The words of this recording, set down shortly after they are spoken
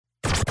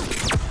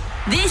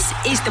This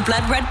is the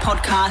Blood Red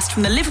podcast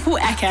from the Liverpool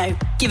Echo,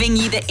 giving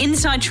you the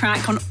inside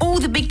track on all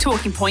the big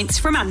talking points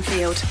from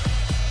Anfield.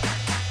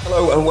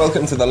 Hello and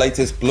welcome to the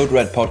latest Blood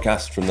Red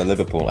podcast from the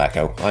Liverpool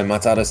Echo. I'm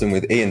Matt Addison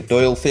with Ian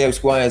Doyle, Theo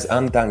Squires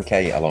and Dan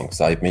Kay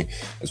alongside me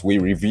as we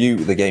review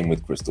the game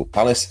with Crystal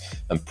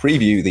Palace and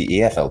preview the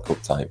EFL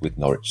Cup tie with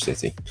Norwich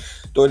City.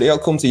 Doyle, I'll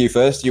come to you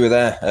first. You were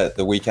there at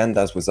the weekend,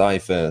 as was I,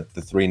 for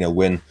the 3-0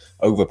 win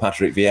over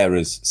Patrick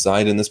Vieira's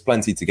side, and there's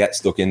plenty to get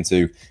stuck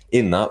into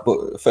in that.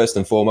 But first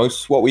and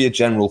foremost, what were your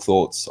general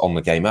thoughts on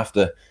the game?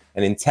 After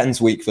an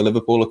intense week for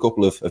Liverpool, a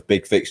couple of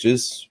big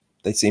fixtures,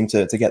 they seem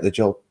to get the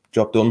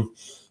job done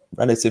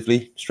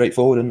relatively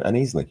straightforward and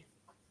easily.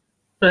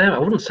 I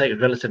wouldn't say it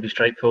was relatively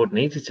straightforward and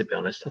easy, to be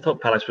honest. I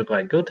thought Palace were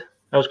quite good.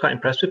 I was quite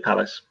impressed with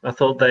Palace. I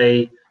thought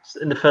they,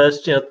 in the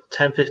first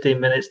 10-15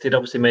 minutes, they'd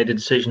obviously made a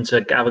decision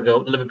to have a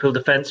go at the Liverpool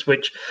defence,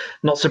 which,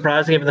 not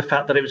surprising given the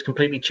fact that it was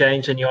completely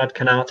changed and you had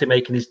Konate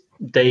making his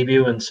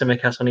debut and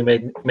Tsimikas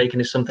only making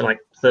his something like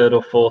third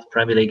or fourth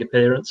Premier League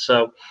appearance.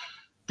 So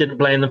didn't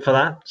blame them for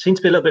that. Seemed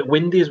to be a little bit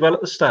windy as well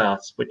at the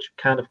start, which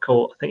kind of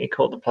caught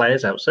the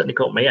players out, certainly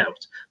caught me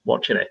out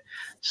watching it.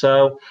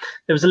 So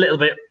it was a little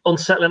bit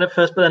unsettling at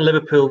first, but then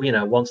Liverpool,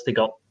 once they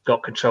got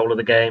control of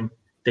the game,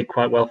 did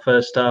quite well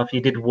first half. You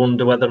did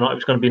wonder whether or not it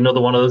was going to be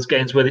another one of those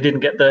games where they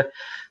didn't get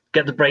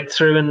the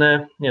breakthrough,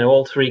 and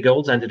all three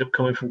goals ended up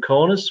coming from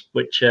corners,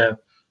 which I'm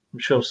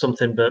sure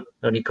something that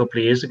only a couple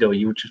of years ago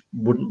you just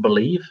wouldn't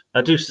believe.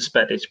 I do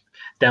suspect it's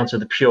down to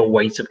the pure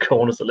weight of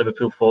corners that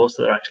Liverpool force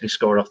that they're actually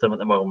scoring off them at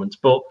the moment.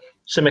 But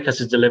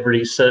Tsimikas'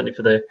 delivery, certainly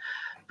for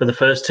the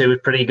first two, was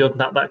pretty good, and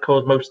that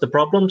caused most of the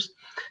problems.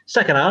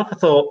 Second half, I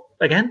thought,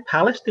 again,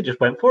 Palace, they just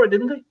went for it,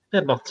 didn't they? They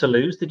had nothing to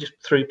lose. They just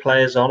threw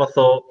players on. I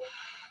thought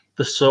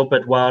the sub,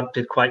 Edouard,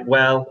 did quite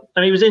well.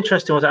 I mean, it was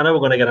interesting. I know we're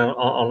going to get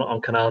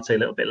on Konate a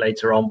little bit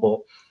later on, but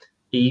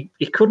he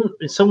couldn't,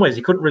 in some ways,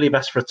 he couldn't really have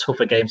asked for a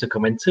tougher game to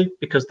come into,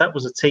 because that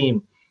was a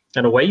team,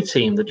 an away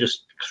team, that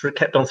just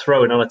kept on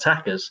throwing on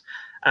attackers,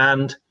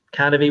 and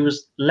kind of he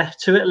was left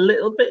to it a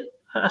little bit.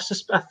 I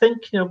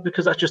think,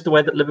 because that's just the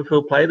way that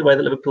Liverpool play, the way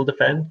that Liverpool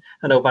defend.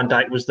 I know Van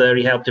Dijk was there.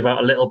 He helped him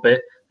out a little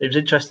bit. It was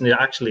interesting,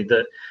 actually,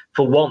 that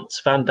for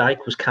once, Van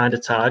Dijk was kind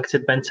of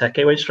targeted.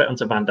 Benteke went straight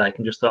onto Van Dijk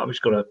and just thought, I'm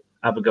just going to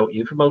have a go at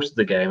you for most of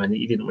the game. And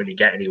he didn't really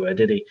get anywhere,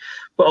 did he?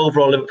 But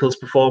overall, Liverpool's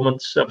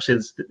performance, obviously,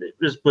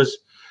 was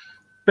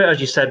but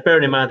as you said,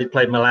 bearing in mind they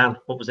played Milan,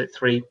 what was it,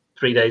 three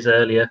days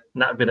earlier,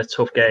 and that had been a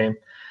tough game.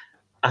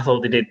 I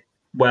thought they did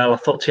well. I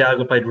thought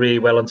Thiago played really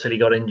well until he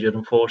got injured,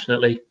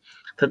 unfortunately.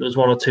 I think there was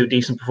one or two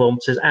decent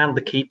performances, and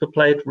the keeper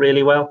played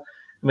really well.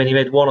 I mean, he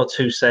made one or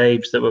two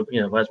saves that were,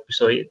 as we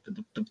saw,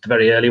 the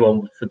very early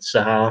one with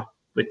Zaha,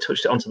 we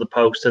touched it onto the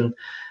post, and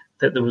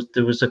there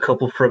was a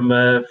couple from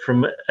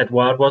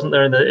Edouard, wasn't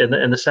there,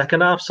 in the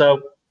second half?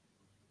 So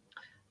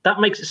that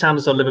makes it sound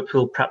as though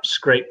Liverpool perhaps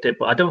scraped it,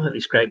 but I don't think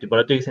they scraped it. But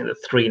I do think that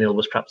 3-0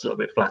 was perhaps a little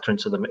bit flattering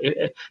to them.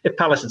 If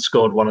Palace had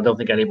scored one, I don't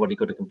think anybody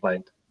could have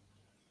complained.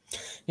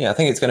 Yeah, I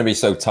think it's going to be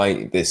so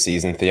tight this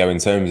season, Theo, in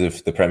terms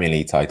of the Premier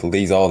League title.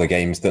 These are the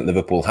games that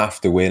Liverpool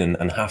have to win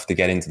and have to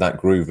get into that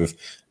groove of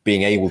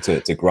being able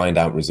to grind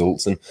out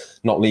results. And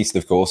not least,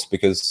 of course,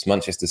 because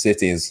Manchester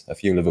City, as a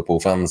few Liverpool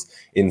fans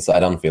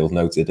inside Anfield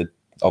noted, had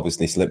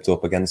obviously slipped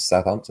up against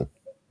Southampton.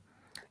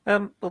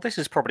 Well, this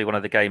is probably one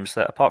of the games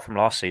that, apart from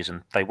last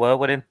season, they were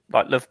winning.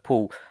 Like,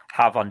 Liverpool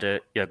have, under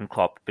Jurgen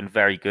Klopp, been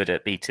very good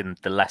at beating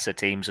the lesser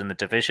teams in the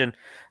division.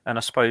 And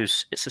I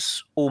suppose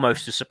it's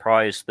almost a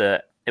surprise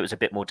that it was a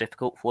bit more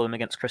difficult for them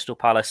against Crystal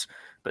Palace.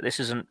 But this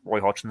isn't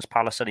Roy Hodgson's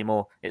Palace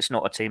anymore. It's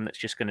not a team that's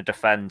just going to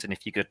defend, and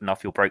if you're good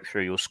enough, you'll break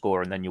through, you'll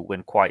score, and then you'll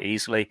win quite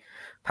easily.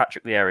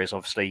 Patrick Vieira is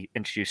obviously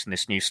introducing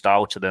this new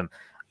style to them,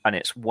 and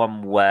it's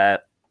one where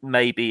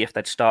maybe if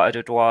they'd started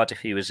Edouard, if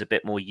he was a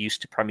bit more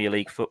used to Premier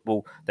League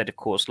football, they'd have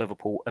caused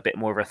Liverpool a bit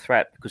more of a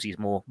threat because he's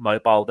more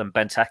mobile than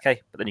Benteke.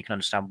 But then you can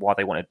understand why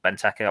they wanted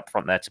Benteke up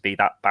front there to be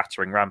that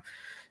battering ram,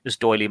 as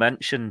Doyley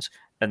mentioned.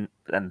 And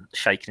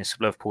shakiness of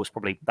Liverpool is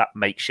probably that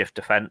makeshift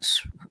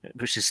defence,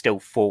 which is still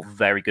four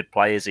very good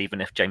players, even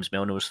if James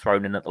Milner was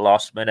thrown in at the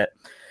last minute.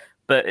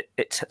 But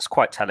it's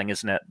quite telling,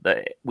 isn't it,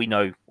 that we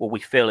know, or we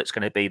feel it's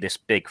going to be this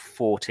big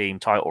 4-team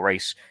title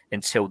race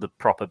until the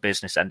proper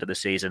business end of the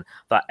season,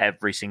 that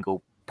every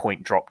single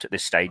point dropped at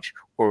this stage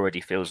already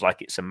feels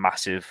like it's a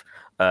massive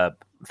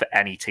for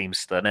any team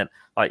still in it.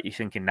 Like, you're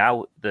thinking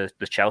now, the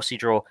Chelsea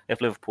draw, if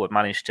Liverpool had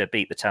managed to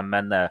beat the 10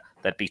 men there,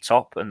 they'd be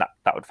top, and that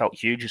would have felt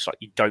huge. It's like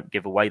you don't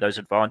give away those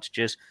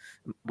advantages.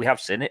 We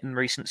have seen it in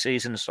recent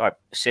seasons, like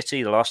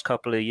City the last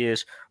couple of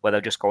years, where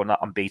they've just gone that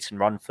unbeaten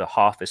run for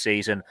half a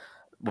season.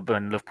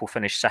 When Liverpool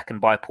finished second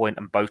by a point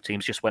and both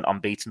teams just went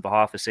unbeaten for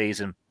half a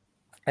season.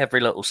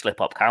 Every little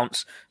slip-up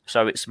counts,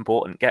 so it's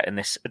important getting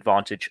this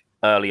advantage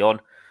early on.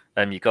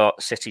 You've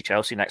got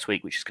City-Chelsea next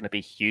week, which is going to be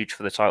huge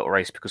for the title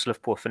race because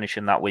Liverpool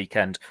finishing that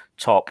weekend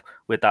top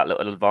with that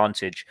little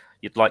advantage.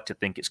 You'd like to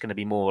think it's going to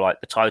be more like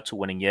the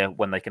title-winning year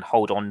when they can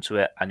hold on to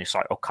it and it's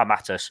like, oh, come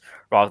at us,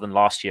 rather than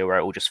last year where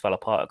it all just fell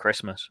apart at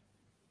Christmas.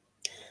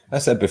 I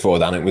said before,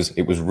 Dan, it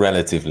was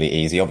relatively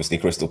easy. Obviously,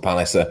 Crystal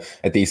Palace are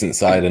a decent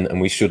side,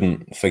 and we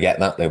shouldn't forget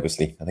that. They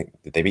obviously, I think,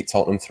 did they beat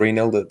Tottenham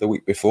 3-0 the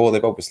week before?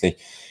 They've obviously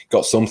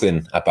got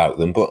something about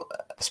them. But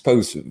I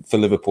suppose for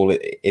Liverpool,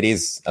 it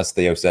is, as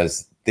Theo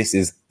says, this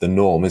is the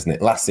norm, isn't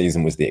it? Last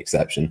season was the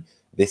exception.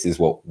 This is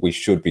what we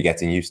should be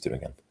getting used to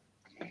again.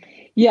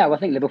 Yeah, well, I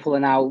think Liverpool are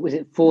now, was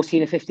it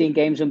 14 or 15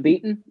 games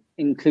unbeaten,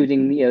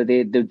 including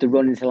the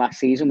run into last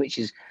season, which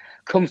is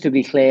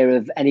comfortably clear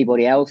of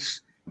anybody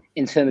else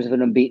in terms of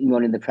an unbeaten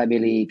run in the Premier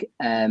League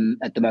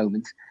at the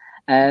moment.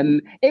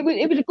 It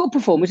was a good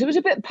performance. It was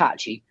a bit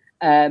patchy.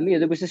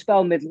 There was a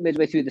spell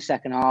midway through the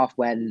second half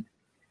when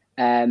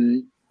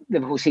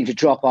Liverpool seemed to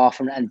drop off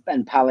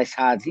and Palace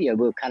had,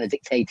 were kind of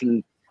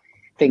dictating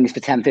things for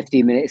 10,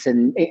 15 minutes.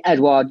 And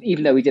Edouard,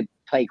 even though he did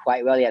play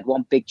quite well, he had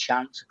one big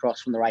chance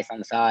across from the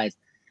right-hand side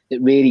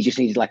that really just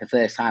needed like a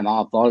first-time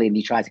half volley, and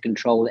he tried to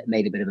control it and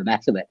made a bit of a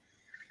mess of it.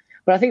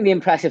 But I think the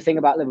impressive thing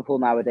about Liverpool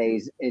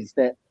nowadays is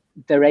that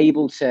they're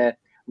able to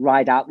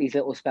ride out these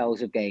little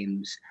spells of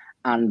games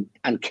and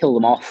kill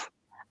them off.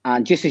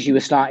 And just as you were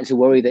starting to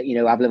worry that,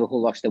 have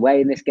Liverpool lost their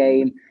way in this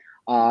game?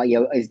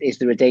 Is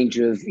there a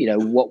danger of,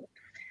 what,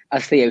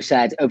 as Theo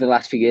said, over the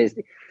last few years,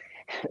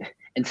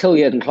 until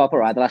Jurgen Klopp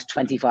arrived, the last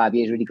 25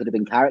 years really could have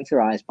been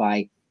characterised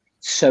by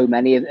so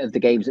many of the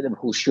games that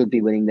Liverpool should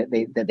be winning that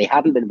they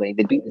haven't been winning.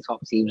 They beat the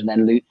top teams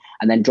and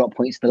then drop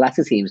points to the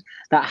lesser teams.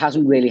 That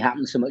hasn't really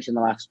happened so much in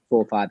the last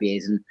 4 or 5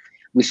 years. And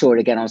we saw it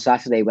again on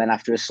Saturday when,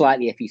 after a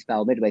slightly iffy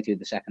spell midway through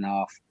the second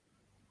half,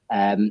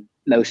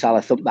 Mo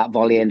Salah thumped that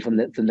volley in from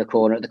the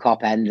corner at the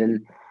Kop end,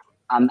 and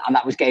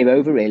that was game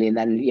over really. And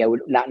then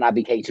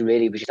Naby Keita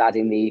really was just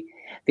adding the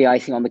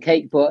icing on the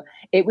cake. But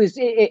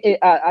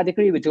I'd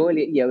agree with Doyle.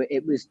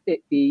 It was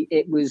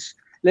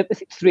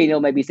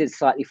 3-0. Maybe it's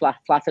slightly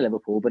flatter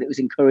Liverpool, but it was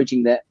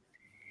encouraging that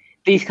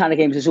these kind of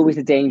games, there's always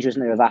the danger,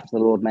 isn't there, of after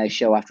the Lord Mayor's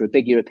show, after a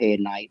big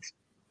European night.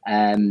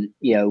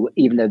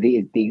 Even though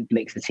they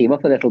mix the team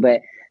up a little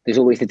bit, there's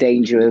always the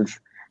danger of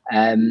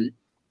not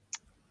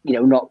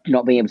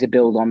being able to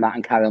build on that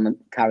and carry on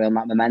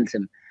that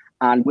momentum.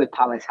 And with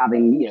Palace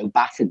having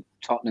battered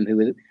Tottenham,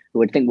 who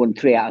I think won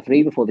 3 out of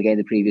 3 before the game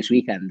the previous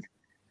weekend,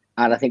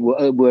 and I think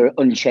we're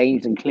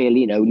unchanged and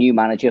clearly new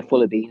manager,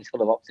 full of beans,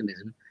 full of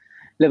optimism.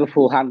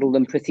 Liverpool handled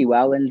them pretty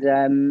well, and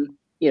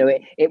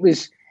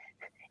it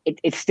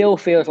still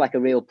feels like a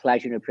real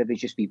pleasure and a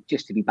privilege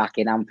just to be back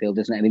in Anfield,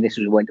 doesn't it? I mean, this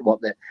was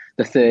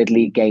the third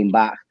league game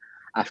back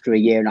after a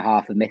year and a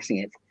half of missing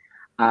it,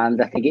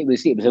 and I think it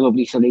was a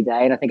lovely sunny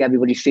day, and I think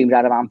everybody streamed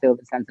out of Anfield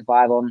at 10 to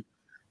 5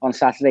 on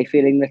Saturday,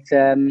 feeling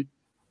that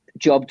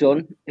job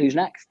done. Who's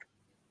next?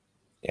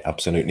 Yeah,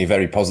 absolutely.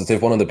 Very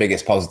positive. One of the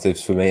biggest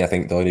positives for me, I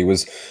think, Doyle,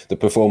 was the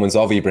performance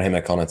of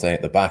Ibrahima Konate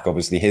at the back.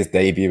 Obviously, his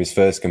debut, his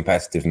first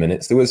competitive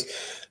minutes. There was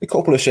a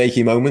couple of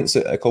shaky moments,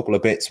 a couple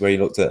of bits where he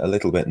looked a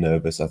little bit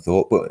nervous, I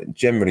thought. But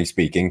generally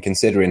speaking,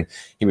 considering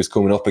he was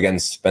coming up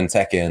against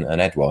Benteke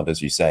and Edouard,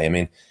 as you say, I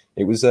mean,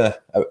 it was a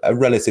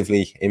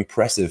relatively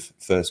impressive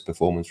first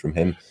performance from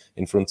him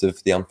in front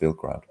of the Anfield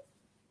crowd.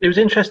 It was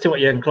interesting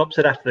what Jurgen Klopp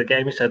said after the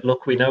game. He said,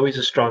 look, we know he's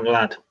a strong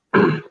lad,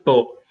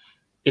 but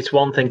it's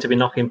one thing to be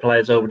knocking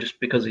players over just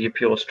because of your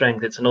pure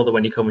strength. It's another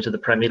when you come into the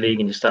Premier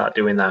League and you start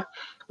doing that.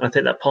 And I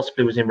think that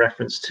possibly was in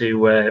reference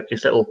to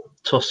his little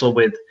tussle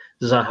with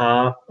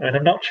Zaha. And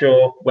I'm not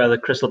sure whether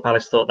Crystal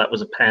Palace thought that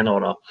was a pen or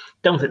not.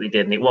 Don't think they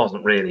did, and it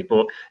wasn't really.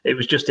 But it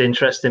was just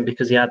interesting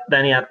because he had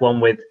one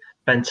with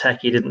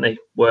Benteke, didn't he,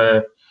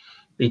 where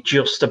he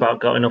just about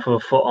got enough of a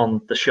foot on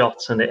the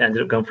shots and it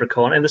ended up going for a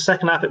corner. In the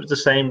second half, it was the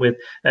same with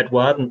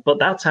Edouard, but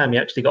that time he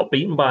actually got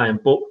beaten by him.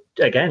 But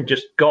again,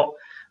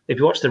 if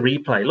you watch the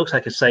replay, it looks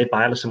like a save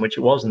by Alisson, which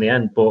it was in the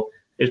end, but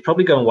it was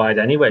probably going wide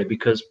anyway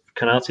because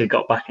Konate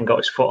got back and got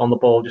his foot on the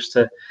ball just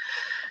to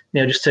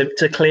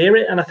clear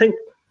it. And I think,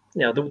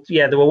 there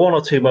were 1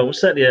 or 2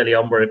 moments, certainly early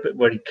on,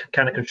 where he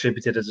kind of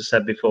contributed, as I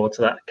said before,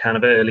 to that kind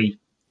of early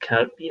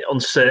kind of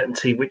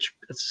uncertainty, which,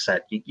 as I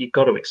said, you've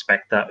got to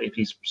expect that if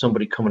he's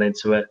somebody coming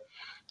into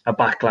a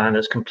back line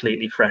that's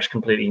completely fresh,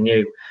 completely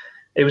new.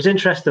 It was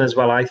interesting as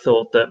well, I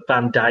thought, that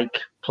Van Dijk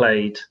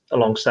played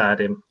alongside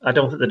him. I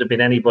don't think there'd have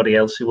been anybody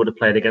else who would have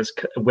played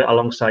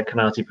alongside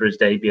Konate for his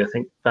debut. I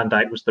think Van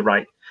Dijk was the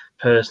right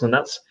person, and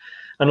that's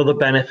another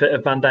benefit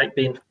of Van Dijk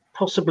being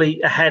possibly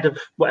ahead of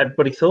what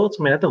everybody thought.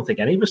 I mean, I don't think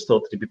any of us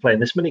thought that he'd be playing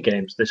this many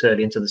games this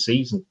early into the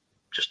season,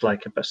 just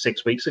like about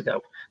 6 weeks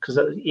ago. Because,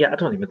 I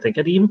don't even think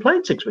he even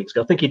played 6 weeks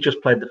ago. I think he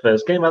just played the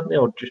first game, hadn't he?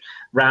 Or just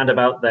round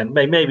about then.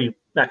 Maybe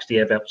actually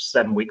about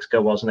 7 weeks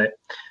ago, wasn't it?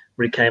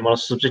 Where he came on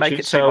as a substitute. Make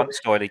it 2 months,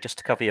 Doyle, just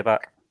to cover your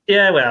back.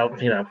 Yeah, well,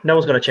 no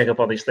one's going to check up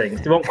on these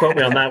things. They won't quote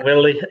me on that,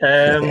 will they?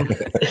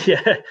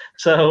 Yeah.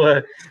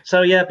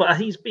 So yeah, but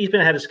he's been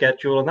ahead of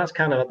schedule, and that's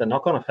kind of the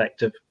knock-on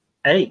effect of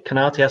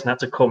Konate hasn't had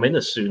to come in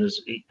as soon as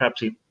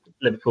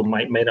Liverpool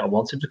may not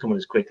want him to come in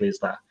as quickly as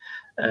that,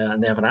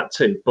 and they haven't had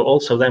to. But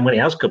also, then when he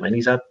has come in,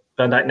 he's had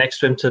Van Dijk next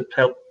to him to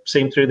help see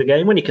him through the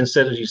game. When you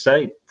consider, as you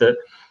say, that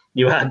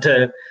you had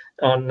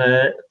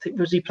I think he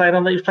was playing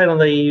on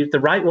the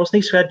right, wasn't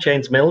he? So he had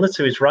James Milner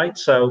to his right,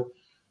 so.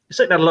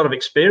 certainly had a lot of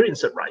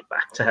experience at right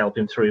back to help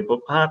him through, but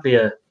hardly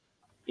a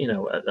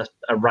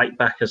right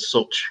back as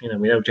such. We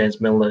know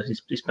James Milner,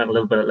 he spent a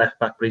little bit at left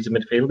back, but he's a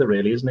midfielder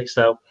really, isn't he?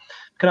 So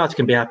Konaté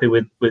can be happy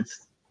with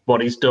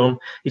what he's done.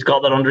 He's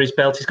got that under his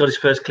belt. He's got his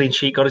first clean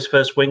sheet, got his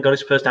first win, got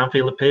his first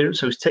Anfield appearance.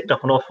 So he's ticked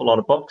off an awful lot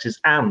of boxes,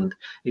 and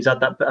he's had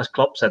that, as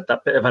Klopp said,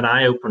 that bit of an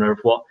eye opener of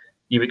what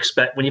you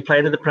expect when you're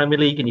playing in the Premier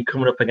League and you're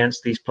coming up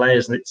against these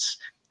players, and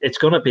it's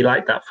going to be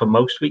like that for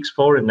most weeks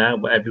for him now,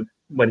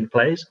 when he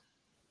plays.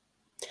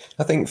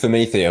 I think for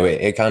me, Theo,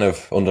 it kind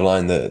of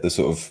underlined the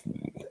sort of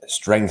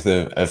strength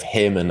of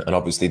him and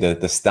obviously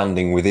the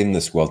standing within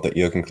the squad that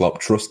Jurgen Klopp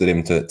trusted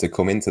him to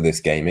come into this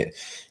game.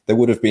 There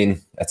would have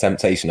been a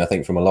temptation, I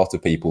think, from a lot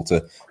of people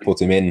to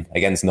put him in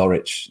against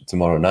Norwich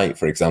tomorrow night,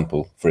 for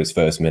example, for his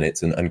first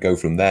minutes and go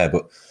from there.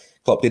 But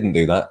Klopp didn't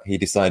do that. He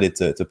decided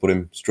to put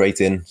him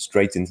straight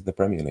into the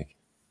Premier League.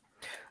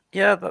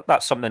 Yeah,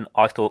 that's something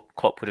I thought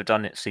Klopp would have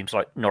done. It seems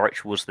like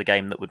Norwich was the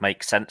game that would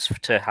make sense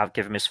to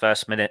give him his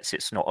first minutes.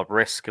 It's not a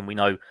risk, and we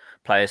know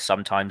players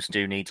sometimes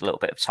do need a little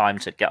bit of time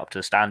to get up to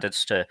the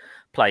standards to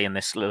play in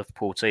this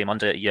Liverpool team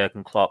under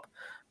Jurgen Klopp.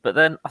 But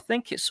then I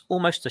think it's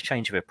almost a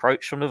change of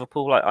approach from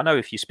Liverpool. Like, I know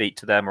if you speak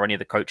to them or any of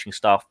the coaching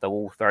staff, they'll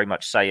all very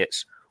much say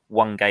it's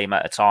one game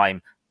at a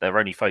time. They're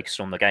only focused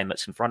on the game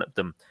that's in front of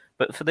them.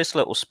 But for this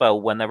little spell,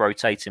 when they're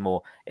rotating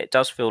more, it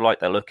does feel like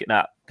they're looking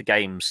at the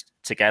games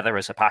together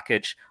as a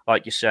package.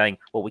 Like you're saying,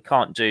 well, we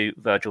can't do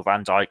Virgil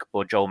van Dijk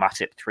or Joel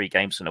Matip 3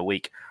 games in a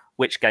week.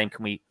 Which game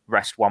can we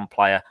rest one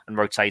player and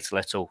rotate a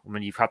little? I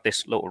mean, you've had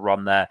this little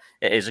run there.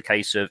 It is a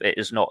case of it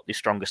is not the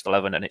strongest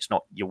 11 and it's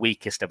not your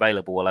weakest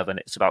available 11.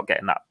 It's about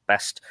getting that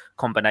best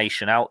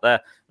combination out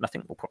there. And I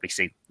think we'll probably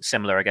see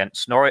similar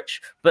against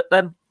Norwich. But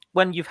then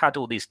when you've had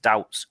all these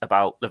doubts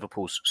about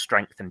Liverpool's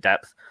strength and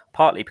depth,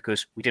 partly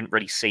because we didn't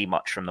really see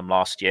much from them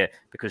last year,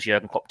 because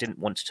Jurgen Klopp didn't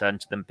want to turn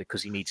to them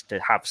because he needed to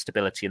have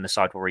stability in the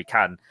side where he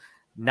can.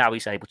 Now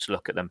he's able to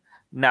look at them.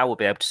 Now we'll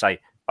be able to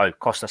say, oh,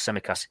 Kostas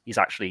Tsimikas, he's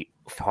actually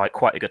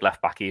quite a good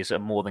left back. He is a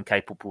more than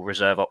capable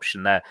reserve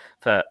option there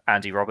for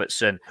Andy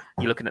Robertson.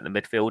 You're looking at the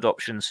midfield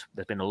options.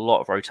 There's been a lot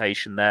of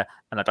rotation there,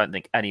 and I don't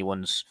think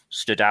anyone's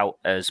stood out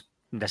as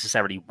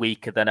necessarily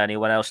weaker than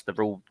anyone else. They've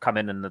all come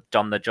in and they've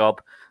done the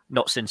job.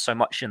 Not seen so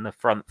much in the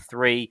front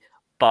three,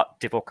 but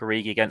Divock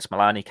Origi against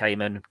Milan, he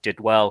came in, did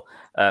well.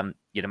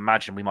 You'd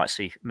imagine we might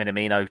see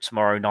Minamino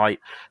tomorrow night.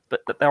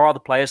 But there are the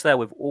players there.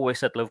 We've always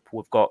said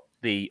Liverpool have got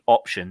the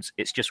options.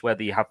 It's just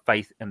whether you have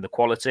faith in the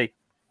quality.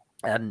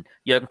 And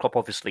Jurgen Klopp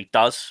obviously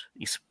does.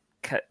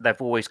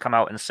 They've always come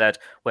out and said,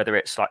 whether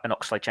it's like an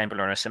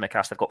Oxlade-Chamberlain or a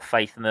Tsimikas, they've got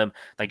faith in them.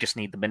 They just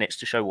need the minutes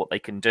to show what they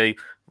can do.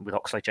 With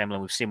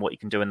Oxlade-Chamberlain, we've seen what he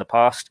can do in the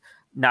past.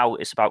 Now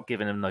it's about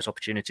giving them those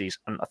opportunities.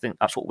 And I think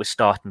that's what we're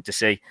starting to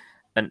see.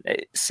 And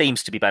it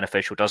seems to be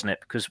beneficial, doesn't it?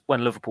 Because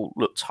when Liverpool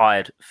looked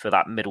tired for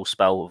that middle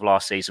spell of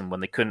last season,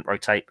 when they couldn't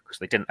rotate because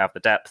they didn't have the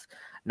depth,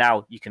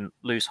 now you can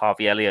lose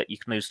Harvey Elliott, you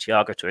can lose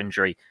Thiago to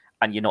injury,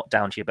 and you're not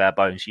down to your bare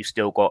bones. You've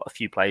still got a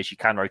few players you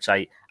can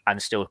rotate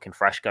and still looking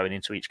fresh going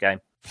into each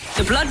game.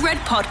 The Blood Red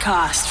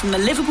Podcast from the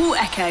Liverpool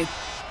Echo.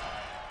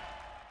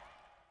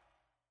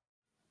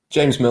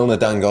 James Milner,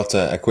 Dan got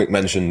a quick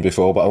mention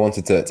before, but I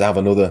wanted to have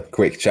another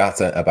quick chat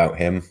about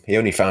him. He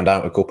only found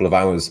out a couple of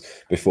hours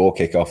before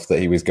kickoff that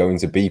he was going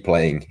to be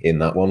playing in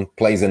that one.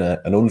 Plays in an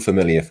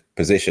unfamiliar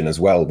position as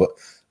well, but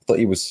I thought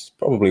he was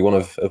probably one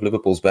of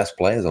Liverpool's best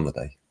players on the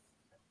day.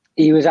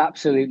 He was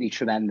absolutely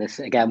tremendous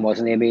again,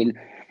 wasn't he? I mean,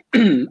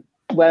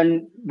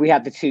 when we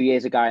had the 2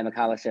 years of Gary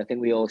McAllister, I think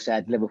we all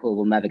said Liverpool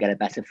will never get a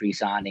better free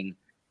signing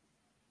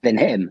than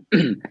him.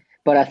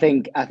 But I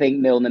think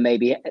Milner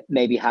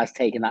maybe has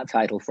taken that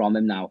title from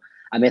him now.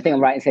 I mean, I think I'm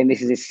right in saying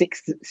this is his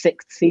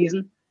sixth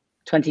season.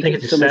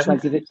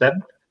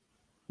 2015.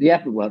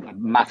 Yeah, well,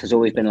 math has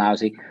always been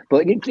lousy,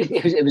 but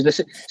it was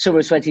the summer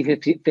of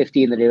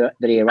 2015 that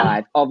he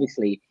arrived.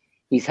 Obviously,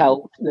 he's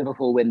helped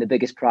Liverpool win the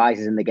biggest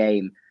prizes in the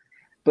game.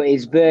 But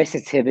his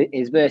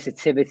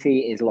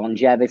versatility, his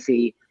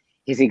longevity,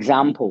 his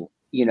example,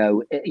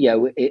 has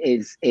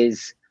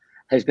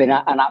been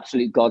an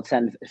absolute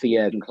godsend for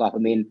Jurgen Klopp. I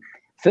mean,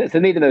 for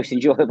me, the most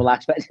enjoyable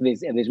aspect of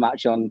his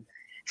match on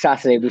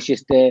Saturday was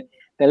just the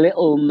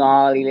little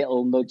gnarly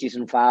little nudges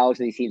and fouls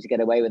that he seems to get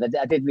away with.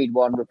 I did read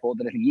one report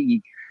that I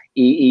think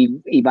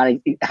he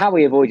managed. How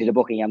he avoided a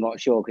booking, I'm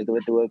not sure, because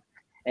there were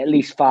at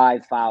least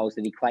 5 fouls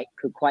that he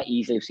could quite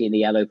easily have seen the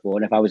yellow for.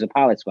 And if I was a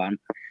Palace fan,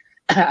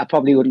 I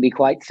probably wouldn't be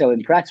quite so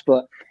impressed.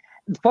 But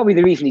probably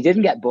the reason he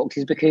didn't get booked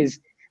is because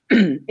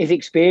his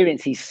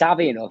experience, he's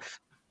savvy enough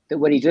that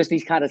when he does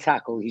these kind of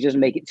tackles, he doesn't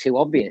make it too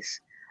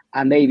obvious.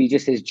 And maybe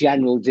just his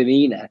general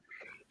demeanour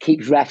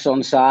keeps refs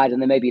on side,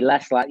 and they're maybe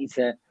less likely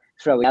to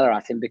throw a yellow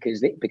at him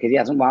because he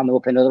hasn't wound them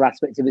up in other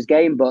aspects of his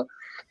game. But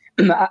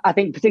I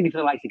think particularly for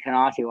the likes of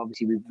Konaté, who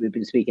obviously we've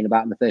been speaking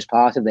about in the first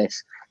part of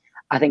this,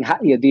 I think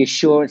the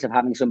assurance of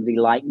having somebody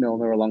like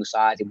Milner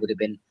alongside him would have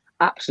been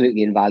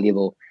absolutely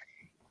invaluable.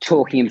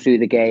 Talking him through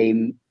the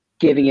game,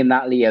 giving him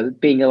that,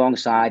 being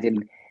alongside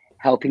him,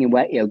 helping him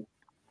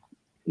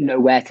know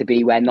where to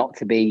be, where not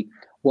to be,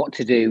 what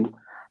to do.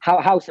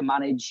 how to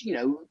manage.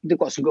 They've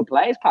got some good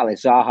players,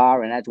 Palace,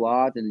 Zaha and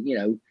Edouard,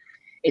 and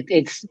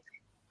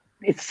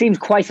it seems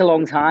quite a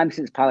long time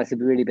since Palace have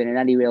really been in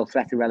any real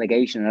threat of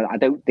relegation, and I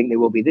don't think they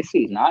will be this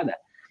season either.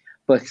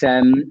 But he's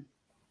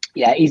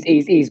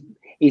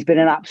been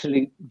an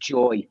absolute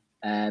joy,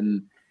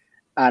 and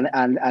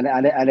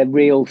a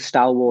real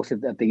stalwart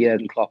of the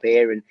Jurgen Klopp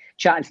era. And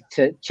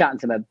chatting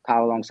to my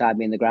pal alongside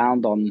me in the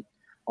ground on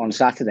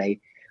Saturday,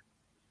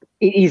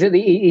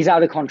 he's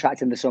out of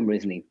contract in the summer,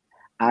 isn't he?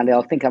 And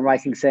I think I'm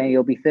right in saying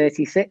he'll be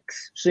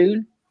 36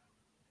 soon.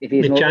 If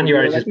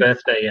January is his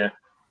birthday, yeah.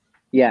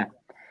 Yeah.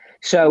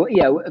 So,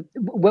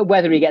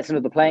 whether he gets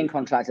another playing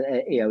contract,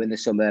 in the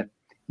summer,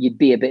 you'd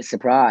be a bit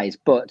surprised.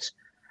 But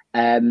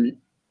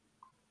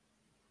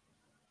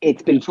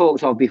it's been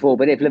talked of before.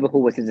 But if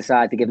Liverpool were to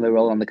decide to give him a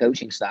role on the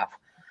coaching staff,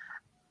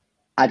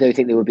 I don't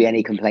think there would be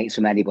any complaints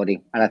from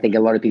anybody. And I think a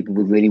lot of people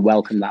would really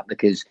welcome that,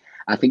 because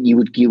I think you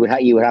would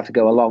have to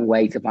go a long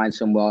way to find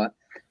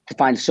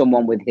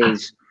someone with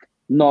his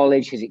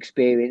knowledge, his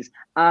experience,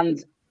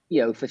 and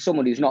for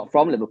someone who's not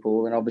from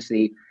Liverpool and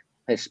obviously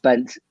has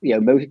spent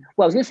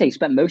he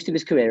spent most of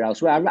his career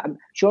elsewhere. I'm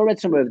sure I read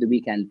somewhere over the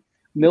weekend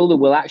Milner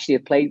will actually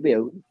have played.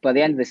 By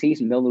the end of the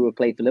season, Milner will have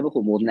played for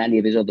Liverpool more than any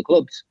of his other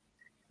clubs.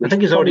 I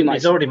think he's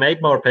already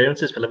made more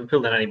appearances for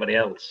Liverpool than anybody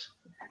else.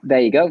 There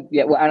you go.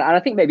 Yeah, well, and I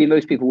think maybe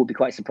most people would be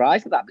quite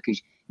surprised at that,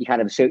 because you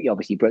kind of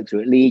obviously broke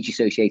through at Leeds, you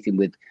associate him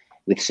with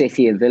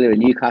City and Villa and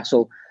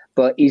Newcastle,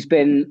 but he's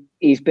been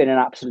an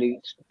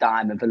absolute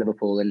diamond for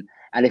Liverpool. And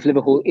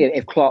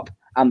if Klopp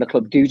and the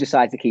club do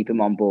decide to keep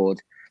him on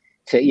board,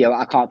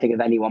 I can't think of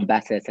anyone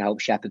better to help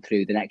shepherd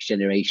through the next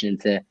generation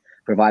and to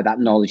provide that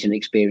knowledge and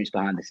experience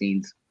behind the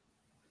scenes.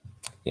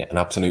 Yeah, an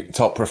absolute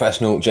top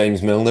professional,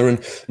 James Milner.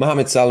 And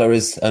Mohamed Salah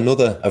is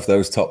another of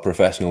those top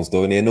professionals,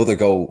 Downey. Another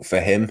goal for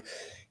him.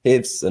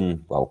 His,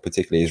 and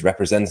particularly his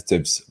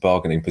representatives'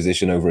 bargaining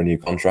position over a new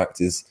contract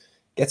is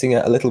getting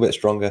a little bit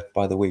stronger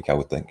by the week, I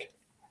would think.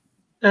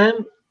 I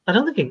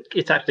don't think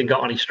it's actually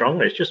got any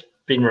stronger. It's just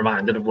been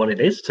reminded of what it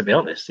is, to be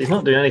honest. He's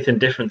not doing anything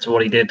different to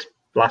what he did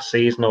last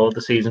season or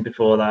the season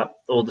before that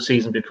or the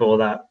season before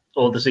that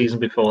or the season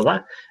before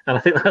that. And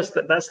I think that's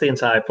the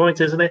entire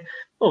point, isn't it?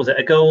 What was it?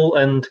 A goal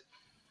and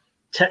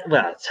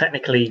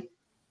technically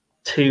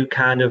two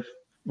kind of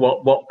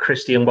what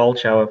Christian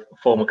Walsh, our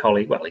former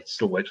colleague, well, he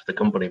still works for the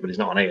company, but he's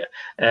not on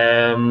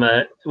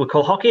here, we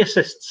call hockey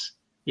assists.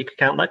 You could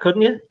count that,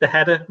 couldn't you? The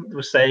header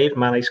was saved,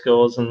 Mane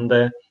scores, and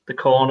the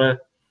corner,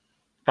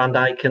 Van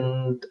Dijk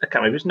and I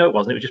can't remember. No, it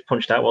wasn't. It was just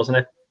punched out, wasn't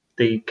it?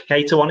 The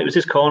Keita one, it was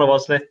his corner,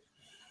 wasn't it?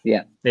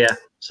 Yeah. Yeah.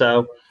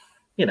 So,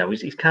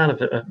 he's kind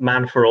of a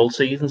man for all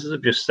seasons, as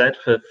I've just said,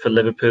 for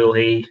Liverpool.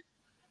 He,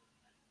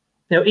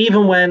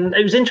 even when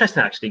it was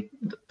interesting, actually,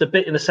 the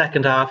bit in the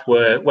second half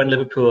where when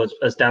Liverpool,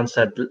 as Dan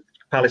said,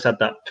 Palace had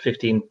that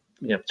 15,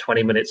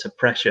 20 minutes of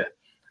pressure.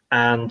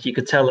 And you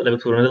could tell that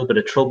Liverpool were in a little bit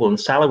of trouble. And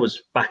Salah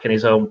was back in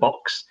his own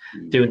box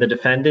doing the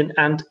defending.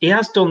 And he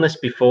has done this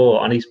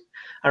before. And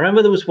I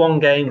remember there was one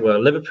game where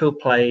Liverpool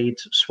played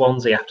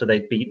Swansea after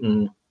they'd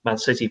beaten Man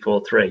City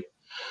 4-3.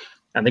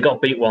 And they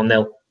got beat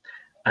 1-0.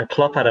 And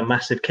Klopp had a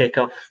massive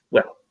kick-off,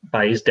 well,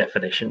 by his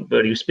definition.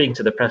 But he was speaking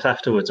to the press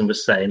afterwards and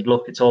was saying,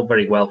 look, it's all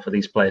very well for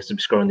these players to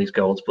be scoring these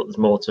goals, but there's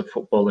more to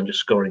football than just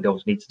scoring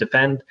goals. You need to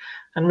defend.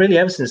 And really,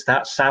 ever since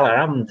that,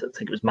 Salah and I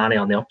think it was Mane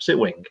on the opposite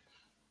wing,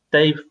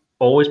 they've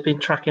always been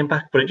tracking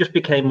back, but it just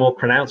became more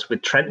pronounced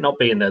with Trent not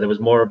being there. There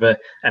was more of an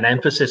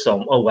emphasis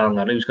on,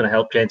 who's going to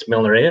help James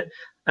Milner here?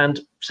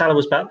 And Salah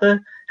was back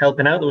there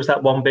helping out. There was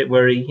that one bit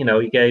where he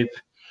gave,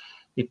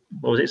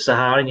 what was it,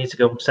 Zaha? He needed to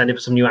go send him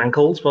for some new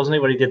ankles, wasn't he?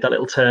 Where he did that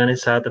little turn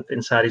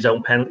inside his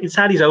own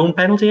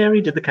penalty area.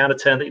 He did the kind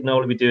of turn that he'd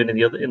normally be doing in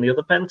the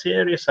other penalty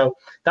area. So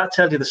that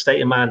tells you the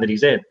state of mind that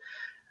he's in.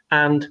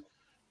 And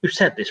we've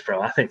said this,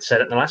 I think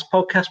said it in the last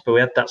podcast, but we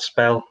had that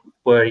spell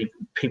where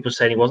people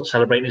saying he wasn't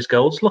celebrating his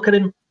goals. Look at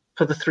him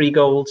for the 3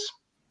 goals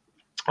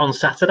on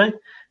Saturday.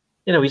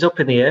 He's up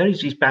in the air.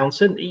 He's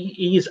bouncing.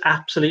 He is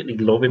absolutely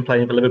loving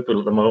playing for Liverpool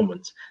at the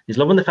moment. He's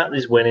loving the fact that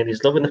he's winning.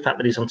 He's loving the fact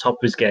that he's on top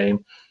of his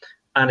game.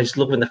 And he's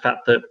loving the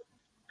fact that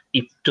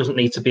he doesn't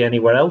need to be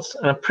anywhere else.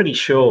 And I'm pretty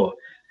sure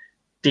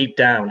deep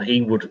down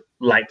he would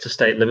like to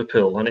stay at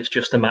Liverpool. And it's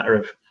just a matter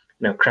of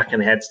cracking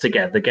the heads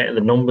together, getting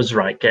the numbers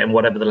right, getting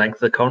whatever the length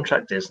of the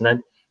contract is,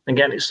 and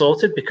getting it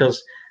sorted,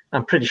 because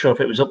I'm pretty sure if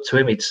it was up to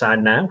him, he'd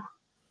sign now.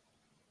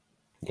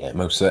 Yeah,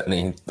 most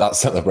certainly. That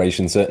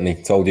celebration certainly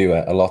told you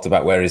a lot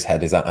about where his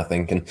head is at, I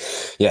think. And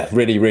yeah,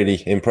 really,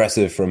 really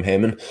impressive from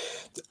him. And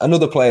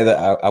another player that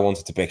I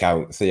wanted to pick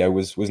out, Theo,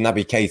 was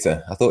Naby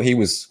Keita. I thought he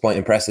was quite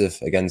impressive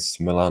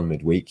against Milan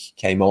midweek.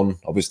 Came on,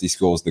 obviously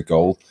scores the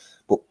goal.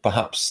 But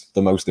perhaps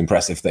the most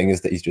impressive thing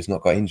is that he's just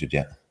not got injured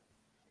yet.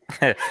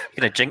 You're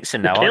going to jinx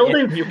him now,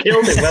 You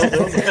killed him. Well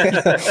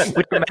done.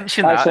 We didn't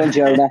mention that. Nice one,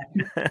 Jonah.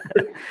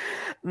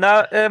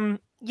 No,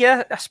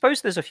 yeah, I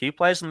suppose there's a few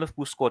players in the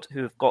Liverpool squad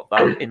who have got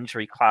that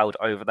injury cloud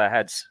over their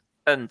heads.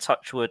 And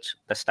touch wood,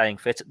 they're staying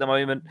fit at the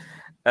moment.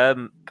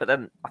 But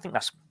then I think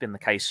that's been the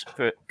case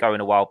for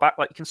going a while back.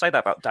 Like, you can say that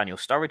about Daniel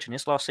Sturridge in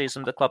his last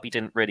season. The club, he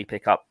didn't really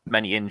pick up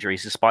many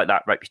injuries despite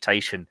that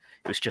reputation.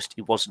 It was just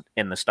he wasn't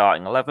in the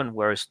starting 11,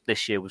 whereas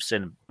this year we've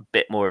seen a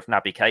bit more of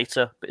Naby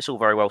Keita. But it's all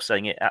very well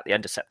saying it at the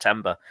end of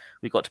September.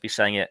 We've got to be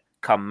saying it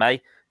come May.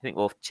 I think,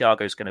 well,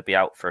 Thiago's going to be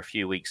out for a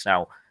few weeks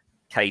now.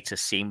 Keita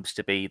seems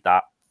to be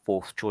that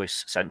fourth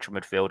choice central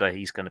midfielder.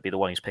 He's going to be the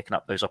one who's picking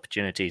up those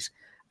opportunities,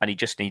 and he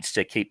just needs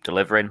to keep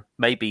delivering.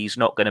 Maybe he's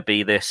not going to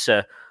be this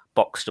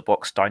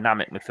box-to-box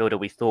dynamic midfielder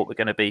we thought we're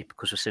going to be,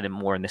 because we're seeing him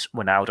more in this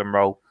Wijnaldum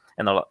role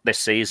this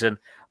season,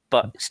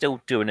 but still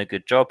doing a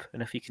good job.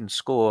 And if he can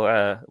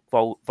score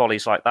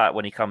volleys like that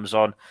when he comes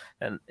on,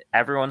 and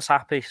everyone's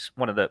happy. It's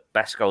one of the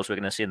best goals we're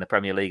going to see in the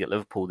Premier League at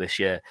Liverpool this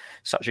year.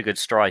 Such a good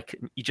strike.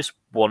 You just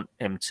want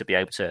him to be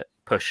able to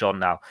push on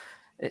now.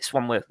 It's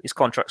one where his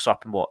contract's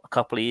up in, a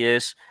couple of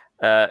years?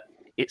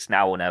 It's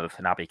now or never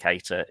for Naby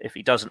Keita. If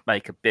he doesn't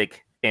make a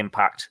big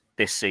impact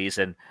this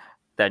season,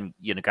 then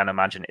you're going to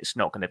imagine it's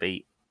not going to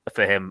be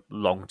for him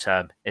long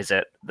term, is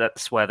it?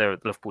 That's whether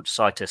Liverpool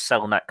decide to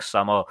sell next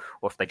summer,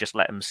 or if they just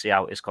let him see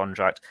out his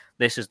contract.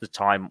 This is the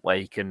time where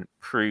he can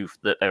prove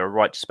that they were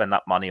right to spend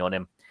that money on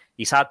him.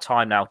 He's had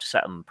time now to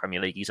settle in the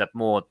Premier League. He's had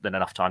more than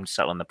enough time to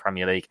settle in the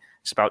Premier League.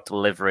 It's about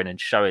delivering and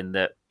showing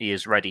that he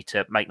is ready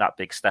to make that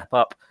big step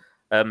up.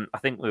 I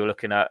think we were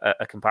looking at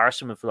a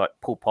comparison with like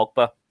Paul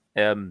Pogba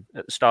at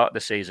the start of the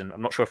season.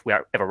 I'm not sure if we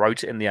ever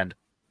wrote it in the end.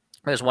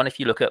 There's one, if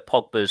you look at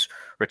Pogba's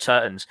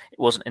returns, it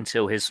wasn't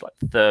until his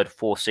third,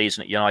 fourth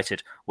season at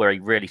United where he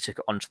really took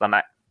it onto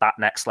that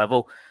next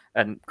level.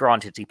 And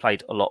granted, he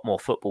played a lot more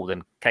football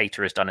than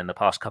Keita has done in the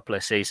past couple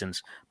of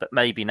seasons. But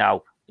maybe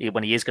now,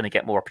 when he is going to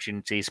get more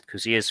opportunities,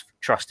 because he is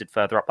trusted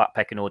further up that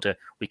pecking order,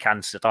 we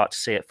can start to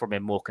see it from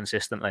him more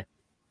consistently.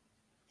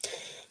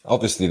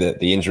 Obviously,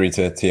 the injury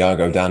to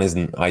Thiago, Dan,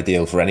 isn't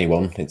ideal for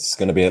anyone. It's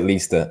going to be at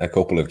least a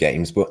couple of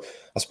games. But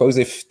I suppose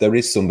if there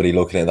is somebody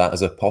looking at that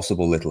as a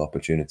possible little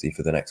opportunity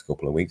for the next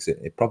couple of weeks,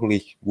 it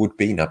probably would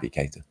be Naby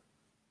Keita.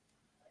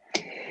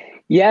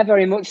 Yeah,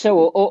 very much so.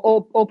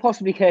 Or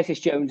possibly Curtis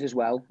Jones as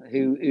well,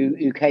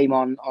 who came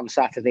on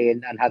Saturday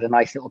and had a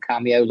nice little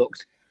cameo,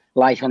 looked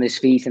light on his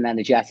feet and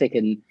energetic.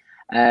 And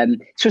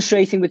it's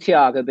frustrating with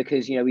Thiago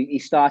because, he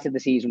started the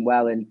season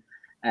well, and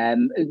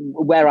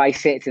where I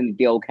sit in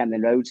the old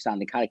Kenilworth Road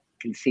stand, I kind of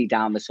can see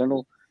down the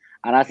tunnel.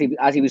 And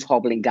as he was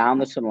hobbling down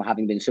the tunnel,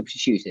 having been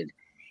substituted,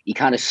 he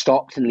kind of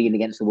stopped and leaned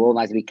against the wall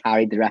as if he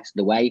carried the rest of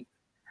the way.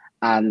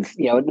 And,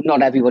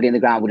 not everybody in the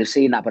ground would have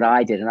seen that, but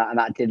I did. And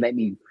that did make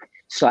me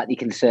slightly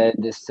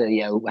concerned as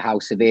to, how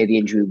severe the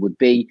injury would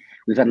be.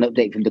 We've had an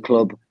update from the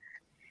club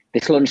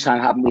this lunchtime,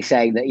 haven't we,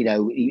 saying that,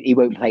 he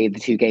won't play the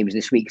 2 games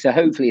this week. So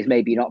hopefully it's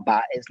maybe not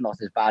bad. It's not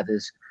as bad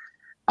as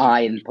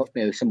I and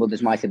some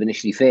others might have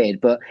initially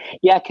feared. But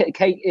yeah,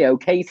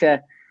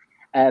 Keita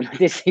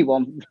did see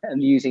one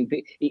amusing.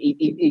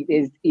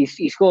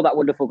 He scored that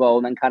wonderful goal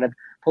and then kind of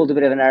pulled a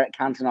bit of an Eric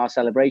Cantona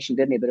celebration,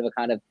 didn't he? A bit of a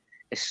kind of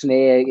a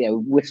sneer,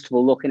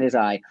 wistful look in his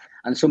eye.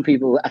 And some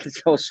people, I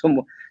saw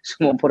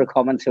someone put a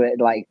comment to it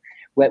like,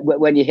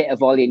 when you hit a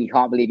volley and you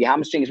can't believe your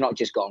hamstring's not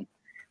just gone,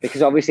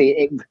 because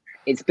obviously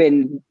it's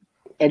been,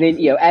 and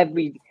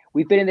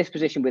we've been in this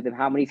position with him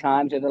how many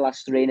times over the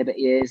last 3 and a bit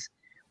years,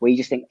 where you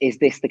just think, is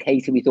this the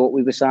Keita we thought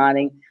we were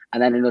signing?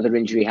 And then another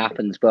injury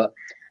happens. But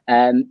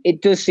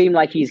it does seem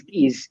like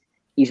he's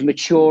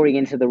maturing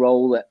into the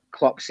role that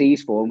Klopp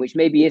sees for him, which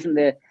maybe isn't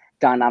the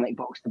dynamic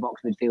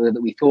box-to-box midfielder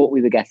that we thought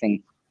we were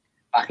getting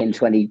back in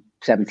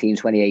 2017,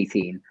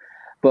 2018.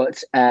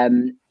 But,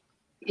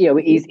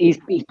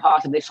 he's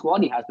part of this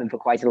squad. He has been for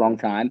quite a long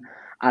time.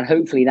 And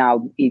hopefully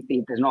now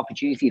there's an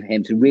opportunity for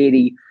him to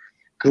really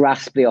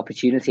grasp the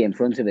opportunity in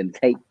front of him,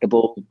 take the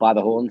ball by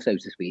the horn, so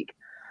to speak,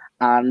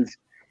 and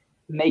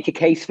make a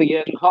case for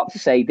Jurgen Klopp to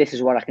say, this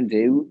is what I can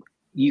do.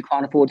 You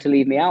can't afford to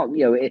leave me out.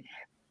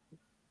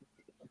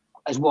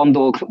 As one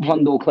door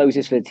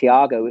closes for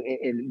Thiago,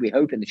 we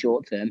hope in the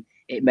short term,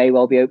 it may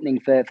well be opening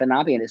for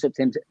Naby, and it's up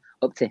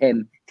to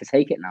him to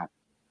take it now.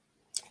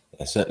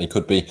 There certainly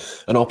could be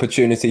an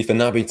opportunity for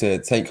Naby to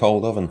take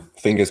hold of, and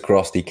fingers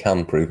crossed he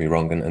can prove me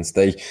wrong and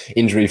stay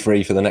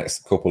injury-free for the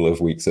next couple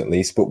of weeks at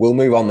least. But we'll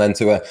move on then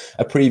to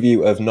a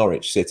preview of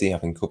Norwich City,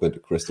 having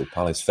covered Crystal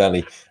Palace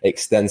fairly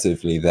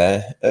extensively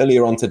there.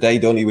 Earlier on today,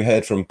 Donny, we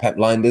heard from Pep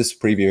Lijnders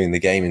previewing the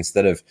game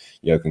instead of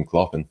Jurgen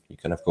Klopp, and you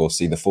can, of course,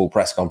 see the full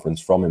press conference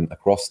from him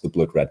across the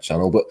Blood Red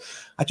channel. But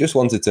I just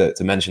wanted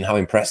to mention how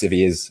impressive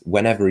he is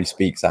whenever he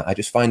speaks. I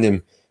just find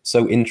him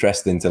so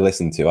interesting to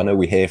listen to. I know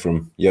we hear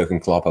from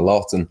Jurgen Klopp a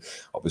lot, and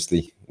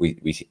obviously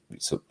we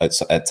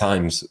at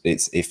times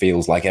it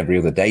feels like every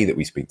other day that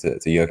we speak to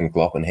Jurgen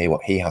Klopp and hear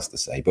what he has to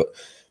say. But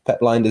Pep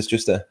Lijnders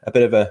just a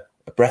bit of a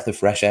breath of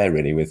fresh air,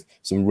 really, with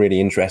some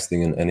really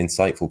interesting and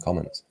insightful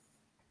comments.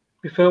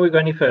 Before we go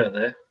any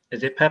further,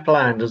 is it Pep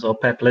Lijnders or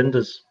Pep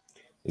Linders?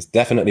 It's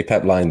definitely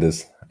Pep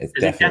Lijnders. Is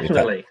it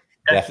definitely?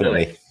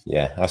 Definitely.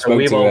 Yeah.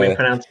 We've all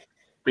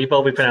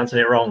been pronouncing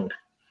it wrong.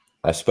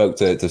 I spoke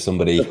to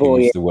somebody who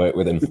used to work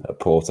with him at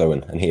Porto,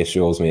 and he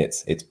assures me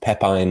it's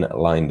Pepijn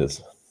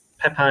Lijnders.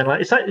 Pepijn,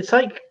 it's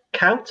like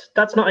Cout.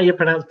 That's not how you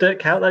pronounce Dirk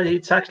Cout.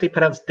 It's actually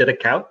pronounced Dirk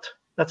Cout.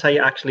 That's how you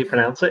actually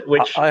pronounce it.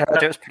 Which I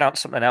heard it was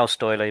pronounced something else,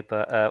 Doyley,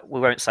 but we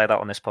won't say that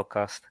on this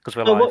podcast because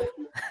we're live.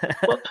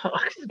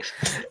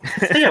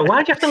 Theo,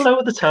 why do you have to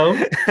lower the tone?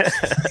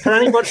 For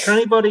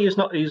anybody who's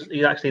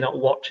actually not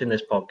watching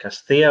this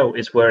podcast, Theo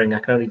is wearing, I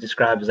can only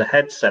describe as a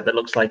headset that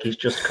looks like he's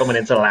just coming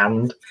into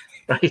land.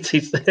 Right,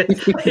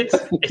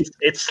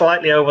 it's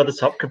slightly over the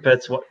top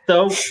compared to what.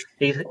 Though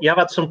you have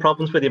had some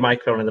problems with your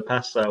microphone in the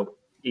past, so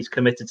he's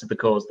committed to the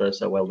cause there.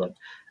 So well done.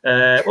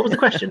 What was the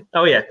question?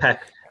 Oh yeah,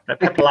 Pep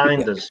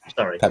Lijnders.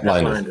 Sorry, Pep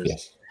Lijnders.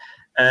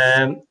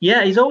 Yes.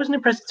 Yeah, he's always an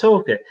impressive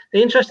talker.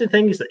 The interesting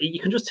thing is that you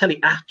can just tell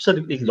he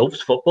absolutely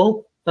loves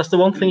football. That's the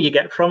one thing you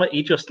get from it.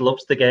 He just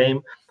loves the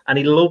game, and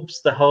he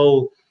loves the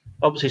whole.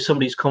 Obviously,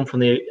 somebody's come from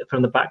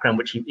the background,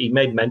 which he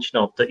made mention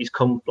of, that he's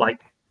come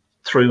like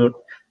through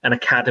an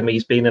academy.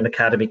 He's been an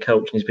academy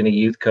coach and he's been a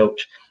youth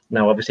coach.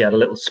 Now, obviously, had a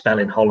little spell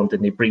in Holland,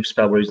 didn't he? Brief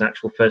spell where he's an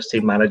actual first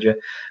team manager.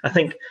 I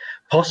think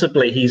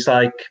possibly he's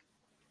like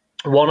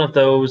one of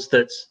those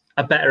that's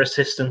a better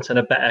assistant and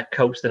a better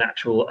coach than a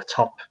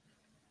top,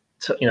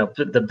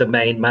 the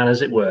main man,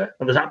 as it were.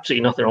 And there's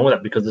absolutely nothing wrong with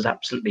that because there's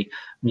absolutely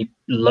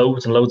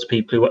loads and loads of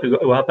people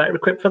who are better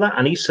equipped for that.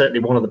 And he's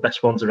certainly one of the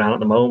best ones around at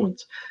the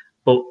moment.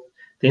 But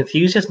the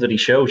enthusiasm that he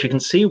shows, you can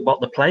see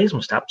what the players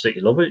must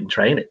absolutely love it in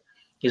training.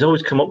 He's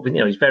always come up with,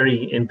 he's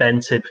very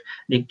inventive.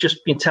 You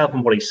can tell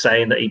from what he's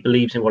saying that he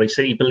believes in what he's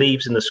saying. He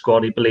believes in the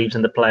squad. He believes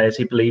in the players.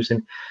 He believes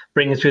in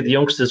bringing through the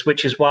youngsters,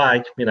 which is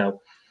why,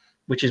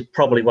 which is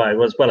probably why,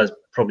 as well as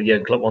probably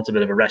Jurgen Klopp wants a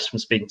bit of a rest from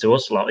speaking to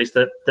us a lot, is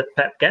that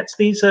Pep gets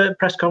these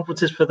press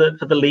conferences for the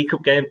League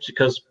Cup games,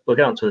 because we'll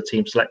get on to the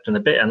team select in a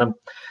bit. And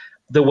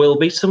there will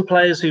be some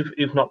players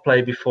who've not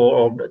played before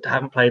or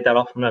haven't played that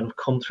often and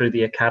come through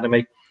the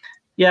academy.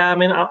 Yeah, I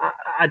mean,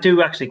 I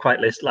do actually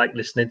quite like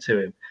listening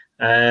to him.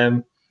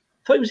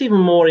 I thought he was he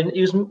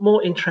was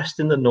more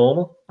interesting than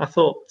normal, I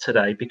thought,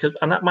 today,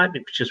 and that might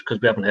be just because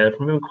we haven't heard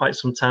from him in quite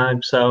some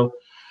time. So,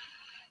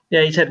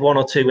 yeah, he said one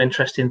or two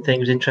interesting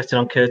things. Interesting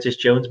on Curtis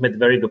Jones, made the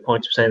very good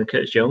point of saying that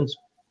Curtis Jones,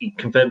 he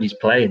confirmed he's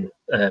playing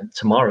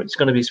tomorrow. It's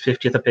going to be his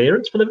 50th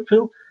appearance for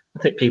Liverpool. I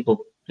think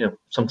people,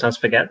 sometimes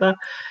forget that.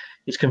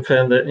 He's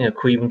confirmed that,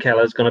 Caoimhin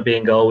Keller is going to be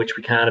in goal, which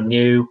we kind of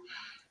knew.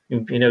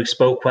 He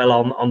spoke well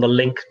on the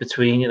link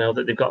between,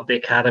 that they've got the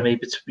academy,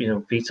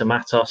 Vita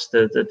Matos,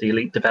 the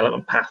elite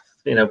development path,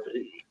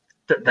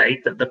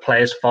 that the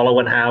players follow,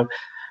 and how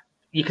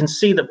you can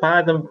see that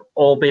by them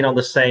all being on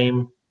the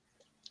same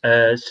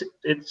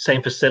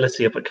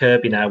facility up at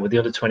Kirkby now, with the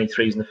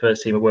under-23s and the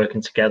first team are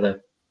working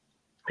together,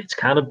 it's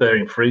kind of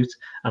bearing fruit.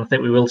 And I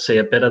think we will see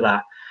a bit of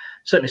that.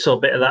 Certainly saw a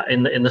bit of that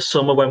in the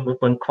summer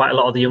when quite a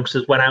lot of the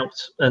youngsters went out,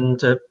 and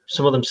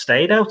some of them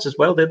stayed out as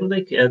well, didn't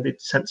they?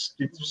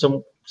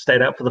 Some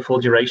stayed out for the full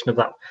duration of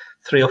that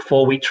 3 or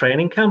 4 week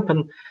training camp.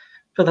 And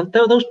for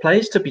those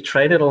players to be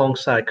training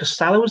alongside, because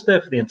Salah was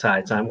there for the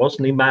entire time,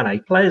 wasn't he?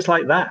 Mane, players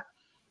like that,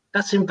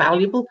 that's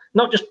invaluable.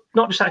 Not just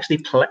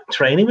actually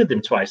training with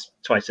him twice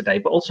a day,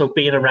 but also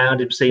being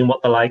around him, seeing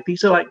what they're like.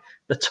 These are like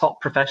the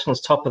top professionals,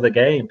 top of the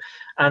game.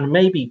 And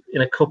maybe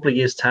in a couple of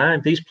years'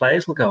 time, these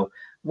players will go,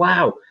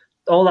 wow,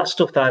 all that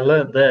stuff that I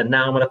learned there,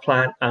 now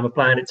I'm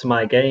applying it to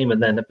my game,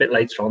 and then a bit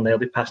later on they'll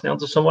be passing it on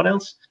to someone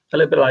else. A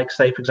little bit like,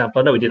 say, for example,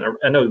 I know he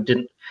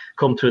didn't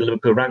come through the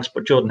Liverpool ranks,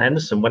 but Jordan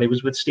Henderson, when he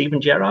was with Steven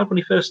Gerrard when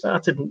he first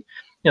started, and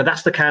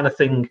that's the kind of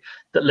thing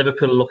that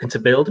Liverpool are looking to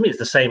build. I mean, it's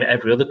the same at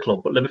every other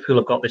club, but Liverpool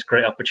have got this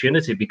great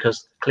opportunity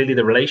because clearly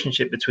the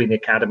relationship between the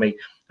academy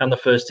and the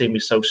first team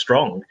is so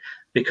strong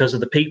because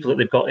of the people that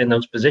they've got in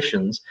those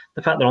positions.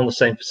 The fact they're on the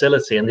same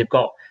facility, and they've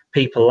got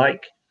people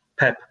like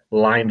Pep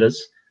Lijnders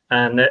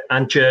and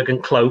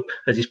Jurgen Klopp,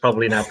 as he's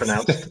probably now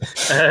pronounced,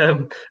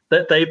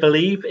 that they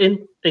believe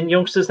in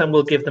youngsters and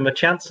will give them a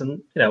chance.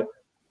 And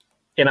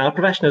in our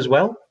profession as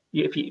well,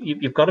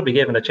 you've got to be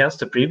given a chance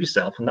to prove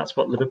yourself, and that's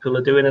what Liverpool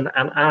are doing. And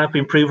I've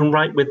been proven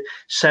right with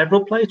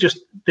several players just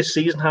this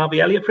season.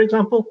 Harvey Elliott, for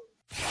example.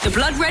 The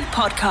Blood Red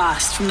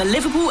Podcast from the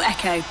Liverpool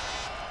Echo.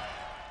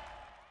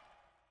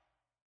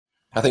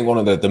 I think one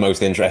of the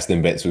most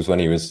interesting bits was when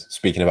he was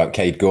speaking about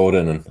Cade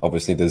Gordon, and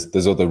obviously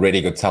there's other really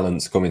good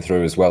talents coming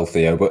through as well,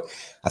 Theo. But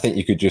I think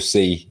you could just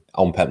see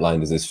on Pep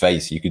Lijnders'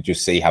 face, you could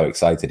just see how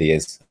excited he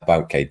is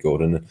about Cade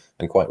Gordon,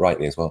 and quite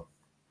rightly as well.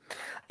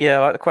 Yeah,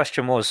 like the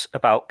question was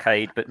about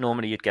Cade, but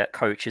normally you'd get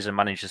coaches and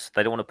managers.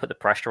 They don't want to put the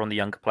pressure on the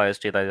younger players,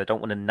 do they? They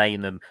don't want to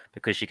name them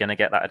because you're going to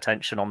get that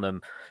attention on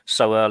them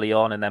so early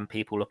on, and then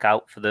people look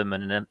out for them.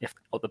 And then if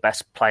the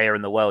best player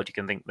in the world, you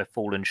can think they've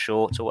fallen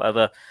short or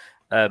whatever.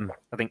 I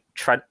think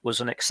Trent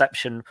was an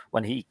exception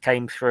when he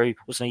came through,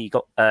 wasn't he? He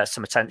got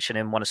some attention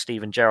in one of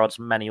Steven Gerrard's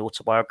many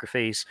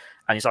autobiographies,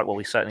 and he's like, well,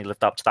 we certainly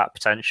lived up to that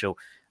potential.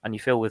 And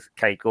you feel with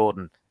Cade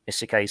Gordon,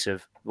 it's a case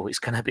of, well, he's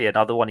going to be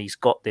another one. He's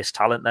got this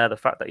talent there. The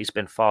fact that he's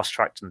been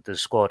fast-tracked into the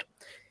squad.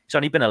 He's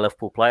only been a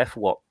Liverpool player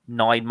for,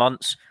 9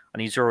 months,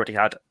 and he's already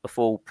had a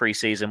full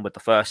pre-season with the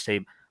first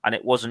team. And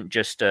it wasn't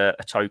just a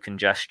token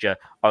gesture.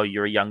 Oh,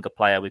 you're a younger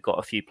player. We've got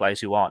a few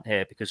players who aren't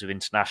here because of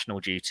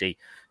international duty.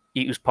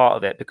 he was part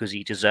of it because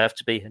he deserved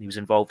to be, and he was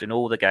involved in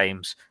all the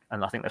games.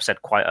 And I think they've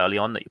said quite early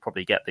on that you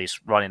probably get these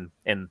running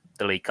in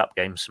the League Cup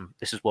games. And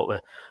this is what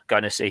we're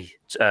going to see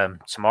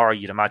tomorrow,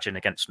 you'd imagine,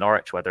 against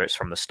Norwich, whether it's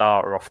from the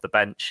start or off the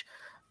bench.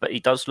 But he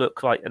does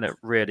look like a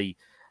really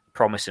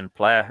promising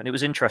player. And it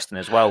was interesting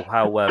as well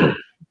how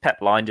Pep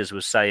Lijnders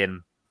was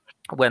saying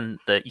when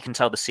you can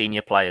tell the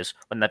senior players,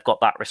 when they've got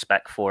that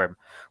respect for him,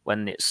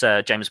 when it's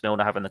James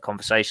Milner having the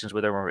conversations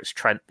with him, or it's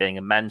Trent being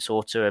a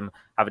mentor to him,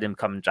 having him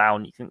come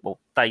down, you think, well,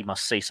 they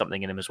must see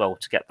something in him as well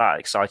to get that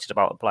excited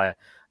about a player.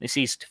 And it's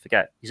easy to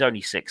forget, he's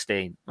only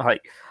 16.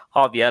 Like,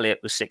 Harvey Elliott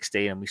was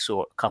 16 and we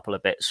saw a couple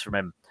of bits from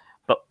him.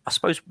 But I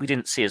suppose we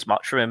didn't see as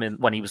much from him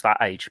when he was that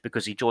age,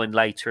 because he joined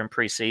later in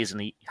pre-season.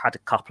 He had a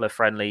couple of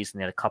friendlies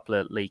and he had a couple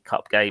of League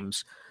Cup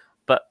games.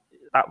 But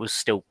that was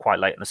still quite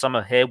late in the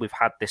summer. Here we've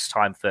had this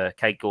time for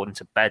Kaide Gordon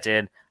to bed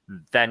in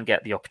and then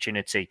get the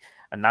opportunity.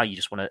 And now you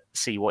just want to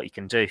see what he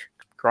can do.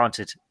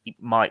 Granted, he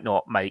might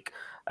not make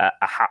a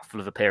hatful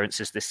of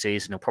appearances this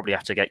season. He'll probably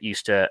have to get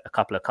used to a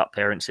couple of cup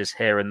appearances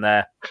here and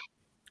there.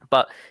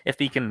 But if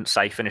he can,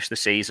 say, finish the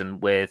season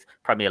with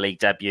Premier League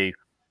debut,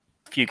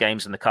 a few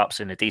games in the Cups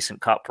and a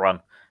decent cup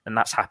run, then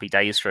that's happy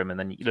days for him. And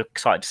then you look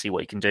excited to see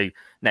what he can do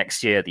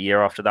next year, the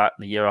year after that,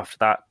 and the year after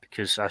that.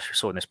 Because as we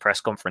saw in this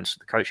press conference,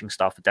 the coaching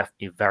staff are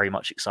definitely very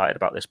much excited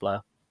about this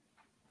player.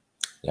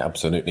 Yeah,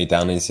 absolutely.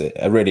 Dan is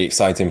a really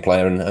exciting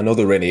player, and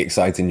another really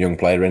exciting young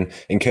player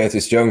in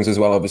Curtis Jones as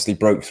well. Obviously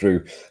broke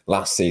through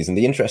last season.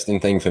 The interesting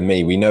thing for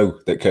me, we know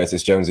that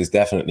Curtis Jones is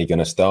definitely going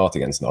to start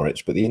against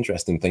Norwich, but the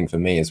interesting thing for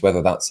me is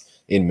whether that's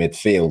in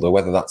midfield or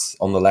whether that's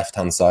on the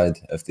left-hand side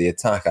of the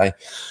attack. I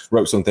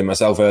wrote something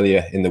myself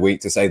earlier in the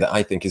week to say that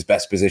I think his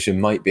best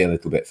position might be a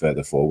little bit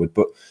further forward,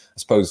 but I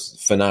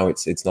suppose for now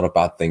it's not a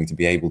bad thing to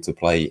be able to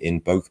play in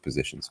both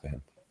positions for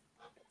him.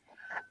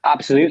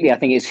 Absolutely. I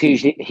think it's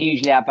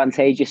hugely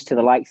advantageous to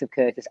the likes of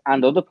Curtis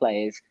and other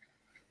players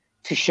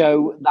to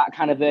show that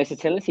kind of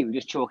versatility. We're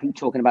just talking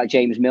about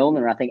James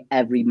Milner. I think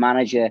every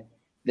manager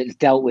that's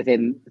dealt with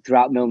him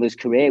throughout Milner's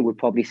career would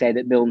probably say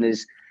that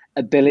Milner's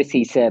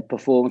ability to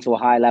perform to a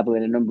high level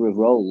in a number of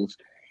roles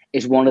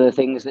is one of the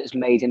things that's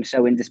made him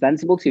so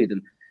indispensable to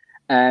them.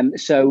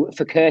 So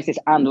for Curtis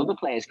and other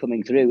players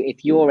coming through,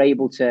 if you're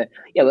able to,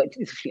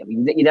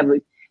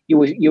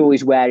 you're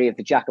always wary of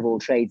the jack of all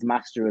trades,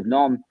 master of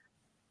none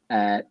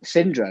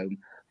syndrome.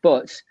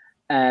 But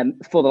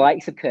for the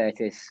likes of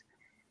Curtis,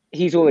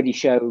 he's already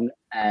shown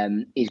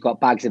he's got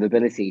bags of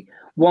ability.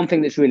 One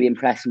thing that's really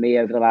impressed me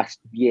over the last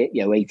year,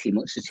 18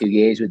 months to 2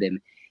 years with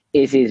him,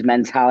 is his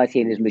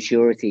mentality and his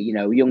maturity.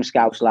 Young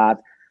Scouse lad,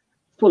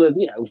 full of,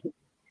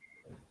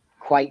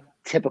 quite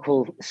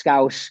typical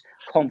Scouse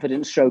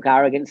confidence stroke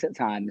arrogance at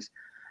times.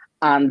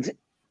 And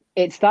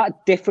it's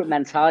that different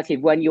mentality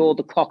of when you're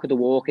the cock of the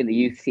walk in the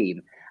youth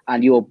team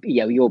and you're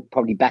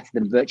probably better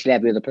than virtually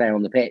every other player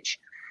on the pitch,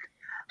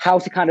 how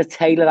to kind of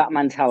tailor that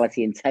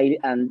mentality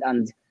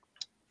and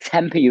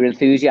temper your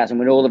enthusiasm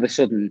when all of a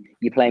sudden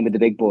you're playing with the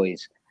big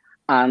boys.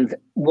 And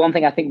one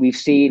thing I think we've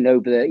seen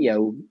over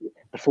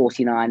the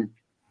 49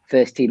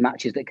 first team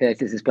matches that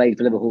Curtis has played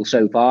for Liverpool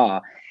so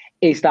far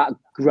is that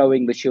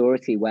growing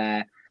maturity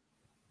where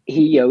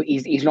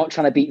he's not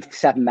trying to beat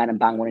 7 men and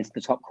bang one into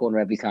the top corner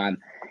every time.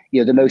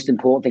 The most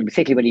important thing,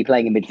 particularly when you're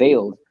playing in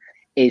midfield,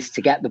 is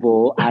to get the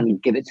ball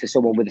and give it to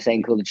someone with the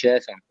same coloured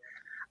shirt on.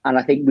 And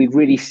I think we've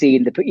really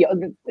seen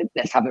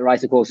let's have it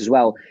right, of course, as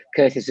well.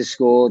 Curtis has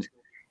scored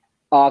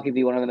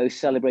arguably one of the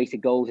most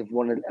celebrated goals of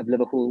one of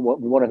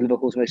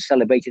Liverpool's most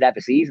celebrated ever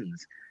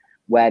seasons,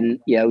 when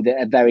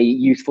a very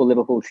youthful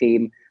Liverpool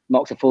team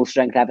knocked a full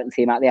strength Everton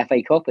team out of the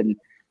FA Cup. And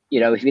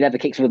if he never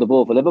kicks another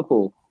ball for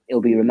Liverpool,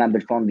 he'll be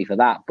remembered fondly for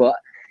that. But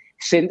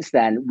since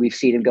then, we've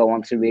seen him go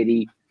on to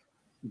really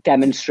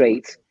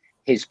demonstrate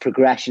his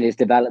progression, his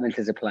development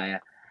as a player.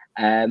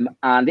 And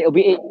it'll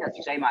be, as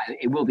you say, Matt,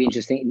 it will be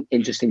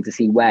interesting to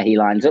see where he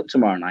lines up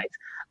tomorrow night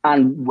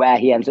and where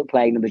he ends up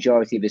playing the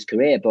majority of his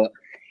career. But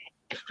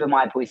from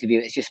my point of view,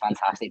 it's just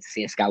fantastic to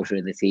see a Scouser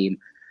in the team,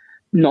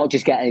 not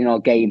just getting a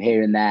game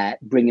here and there,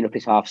 bringing up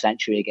his half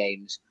century of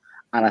games.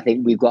 And I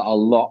think we've got a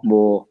lot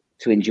more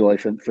to enjoy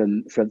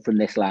from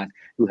this lad,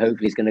 who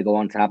hopefully is going to go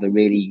on to have a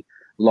really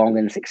long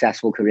and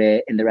successful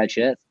career in the red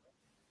shirt.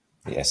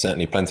 Yeah,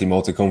 certainly plenty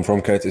more to come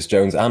from Curtis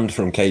Jones and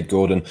from Kaide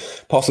Gordon,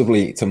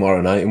 possibly tomorrow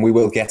night. And we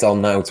will get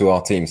on now to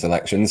our team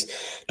selections.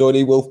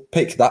 Doyley will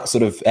pick that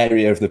sort of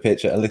area of the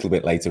pitch a little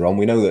bit later on.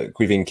 We know that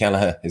Caoimhín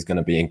Kelleher is going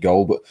to be in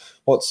goal, but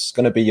what's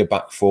going to be your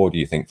back four, do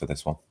you think, for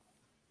this one?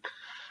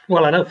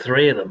 Well, I know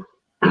 3 of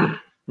them.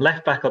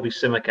 Left back will be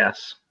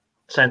Tsimikas.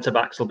 Centre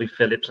backs will be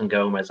Phillips and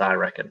Gomez, I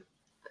reckon.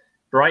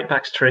 Right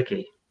back's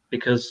tricky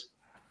because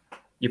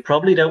you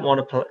probably don't want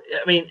to play.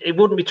 I mean, it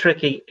wouldn't be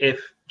tricky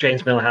if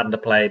James Milner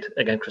hadn't played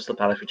against Crystal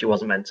Palace, which he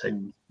wasn't meant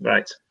to,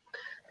 right?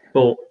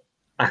 But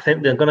I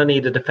think they're going to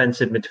need a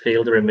defensive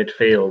midfielder in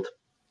midfield,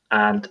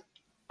 and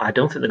I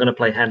don't think they're going to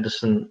play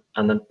Henderson,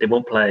 and then they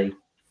won't play.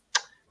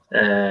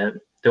 They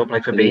won't play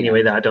Fabinho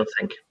either. I don't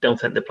think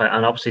they play,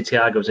 and obviously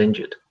Thiago's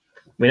injured.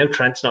 We know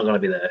Trent's not going to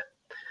be there,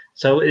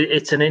 So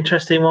it's an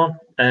interesting one.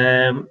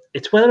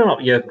 It's whether or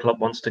not Jurgen Klopp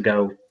wants to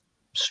go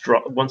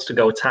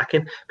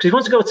attacking. Because if he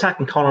wants to go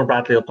attacking, Conor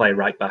Bradley will play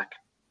right back,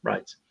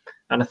 right?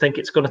 And I think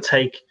it's going to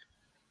take,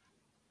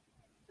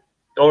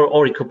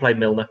 or he could play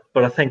Milner.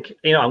 But I think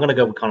I'm going to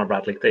go with Conor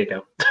Bradley. There you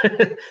go.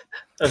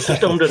 I've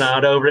just ummed and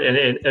ahed over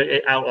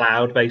it out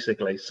loud,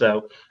 basically.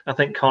 So I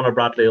think Conor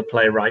Bradley will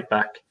play right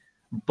back,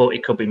 but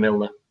it could be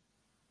Milner.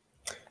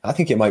 I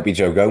think it might be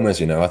Joe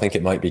Gomez. I think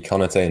it might be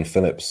Konate and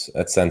Phillips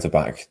at centre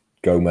back.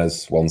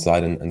 Gomez one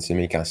side and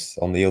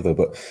Tsimikas on the other.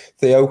 But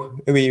Theo,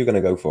 who are you going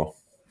to go for?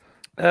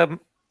 I'm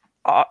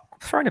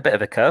throwing a bit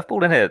of a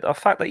curveball in here. The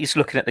fact that he's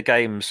looking at the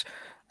games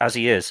as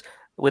he is,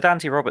 with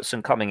Andy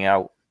Robertson coming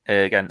out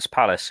against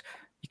Palace,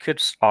 you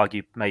could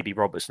argue maybe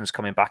Robertson's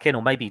coming back in,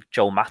 or maybe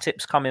Joel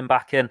Matip's coming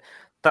back in.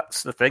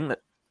 That's the thing, that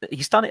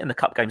he's done it in the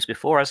cup games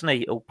before, hasn't he?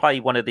 He'll play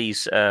one of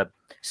these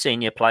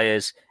senior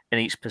players in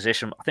each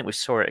position. I think we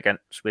saw it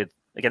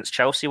against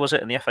Chelsea, was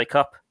it, in the FA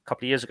Cup a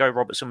couple of years ago?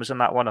 Robertson was in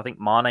that one. I think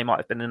Mane might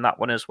have been in that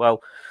one as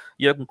well.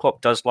 Jurgen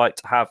Klopp does like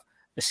to have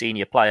a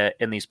senior player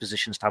in these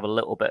positions to have a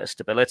little bit of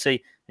stability.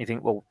 And you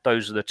think, well,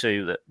 those are the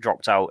two that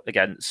dropped out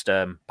against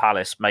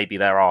Palace. Maybe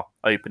there are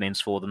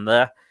openings for them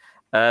there.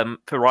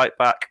 For right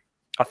back,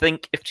 I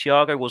think if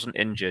Thiago wasn't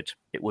injured,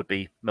 it would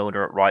be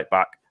Milner at right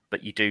back,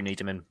 but you do need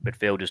him in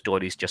midfield, as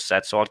Doyley's just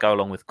said. So I'd go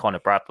along with Conor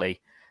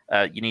Bradley.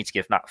 You need to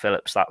give Nat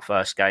Phillips that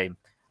first game,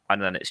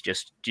 and then it's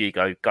just, do you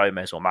go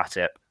Gomez or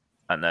Matip?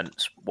 And then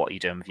it's what are you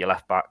doing with your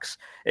left backs?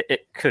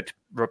 It could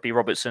be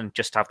Robertson,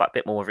 just to have that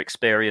bit more of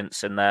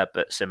experience in there,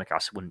 but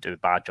Tsimikas wouldn't do a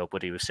bad job,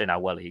 would he? We've seen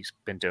how well he's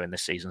been doing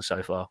this season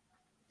so far.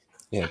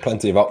 Yeah,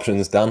 plenty of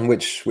options, Dan.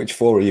 Which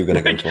four are you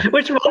going to go for?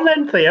 Which one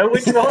then, Theo?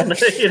 Which one?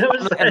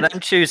 And then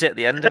choose it at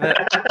the end of it.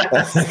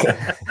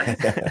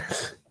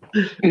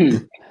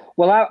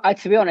 Well, I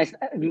to be honest,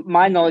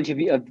 my knowledge of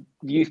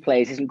youth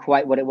players isn't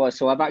quite what it was.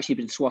 So I've actually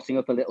been swatting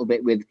up a little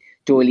bit with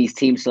Doyley's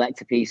team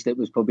selector piece that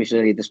was published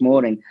earlier this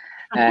morning,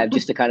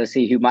 just to kind of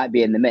see who might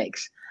be in the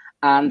mix.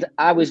 And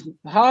I was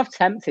half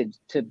tempted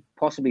to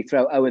possibly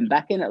throw Owen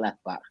Beck in at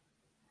left back,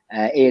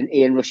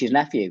 Ian Rush's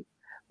nephew.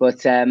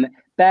 But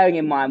bearing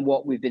in mind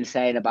what we've been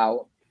saying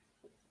about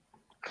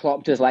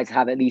Klopp does like to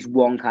have at least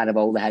one kind of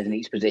older head in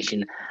each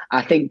position,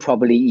 I think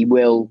probably he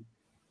will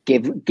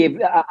give.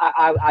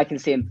 I can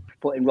see him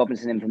putting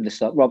Robertson in from the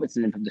start,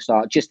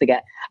 just to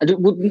get. I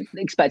wouldn't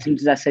expect him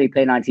to necessarily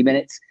play 90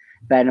 minutes.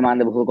 Bearing in mind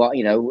Liverpool got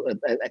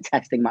a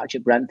testing match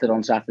at Brentford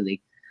on Saturday,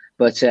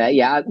 but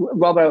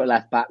Robbo at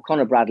left back,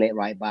 Conor Bradley at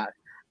right back,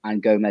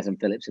 and Gomez and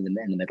Phillips in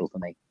the middle for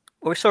me.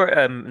 Well, we saw it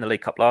in the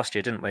League Cup last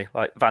year, didn't we?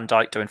 Like Van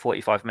Dijk doing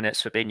 45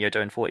 minutes, Fabinho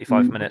doing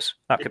 45 minutes.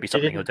 That could be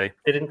something he'll do.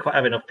 They didn't quite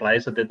have enough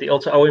players.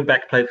 Also, Owen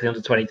Beck played for the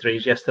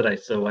under-23s yesterday,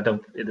 so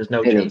there's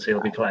no chance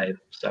he'll be playing.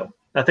 So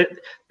I think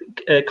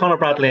Conor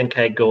Bradley and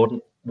Craig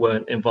Gordon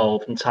weren't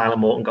involved, and Tyler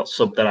Morton got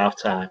subbed at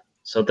half-time.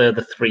 So they're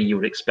the three you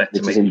would expect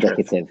to make it.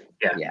 Indicative.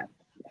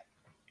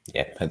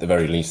 Yeah, at the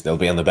very least, they'll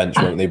be on the bench,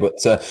 won't they? But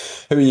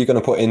who are you going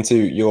to put into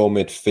your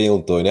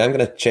midfield, Doyle? I'm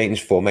going to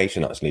change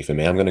formation, actually, for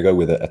me. I'm going to go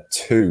with a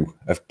two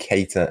of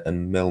Keita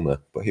and Milner.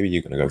 But who are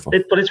you going to go for?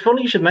 But it's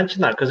funny you should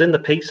mention that, because in the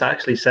piece I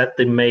actually said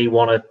they may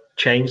want to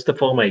change the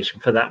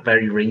formation for that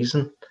very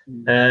reason.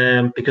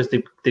 Because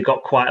they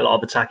got quite a lot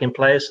of attacking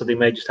players, so they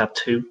may just have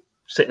two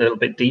sitting a little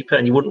bit deeper,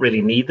 and you wouldn't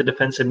really need the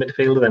defensive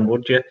midfielder then,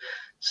 would you?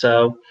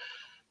 So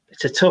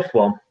it's a tough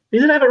one. He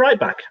didn't have a right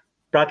back,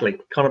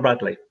 Conor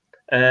Bradley.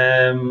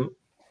 The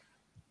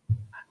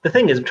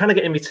thing is, I'm trying to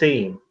get in my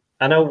team.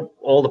 I know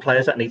all the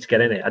players that need to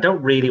get in it. I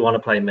don't really want to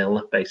play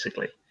Milner,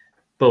 basically.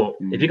 But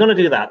if you're going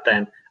to do that,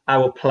 then I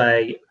will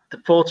play the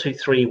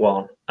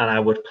 4-2-3-1, and I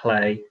would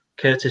play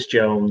Curtis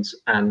Jones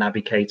and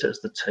Naby Keita as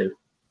the two.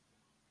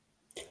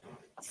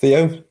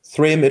 Theo,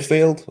 3 in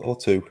midfield or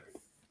 2?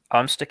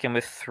 I'm sticking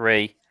with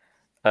 3.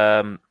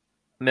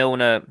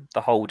 Milner,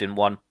 the holding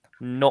one.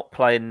 Not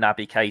playing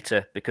Naby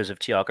Keita because of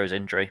Thiago's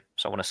injury.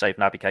 So I want to save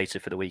Naby Keita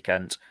for the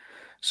weekend.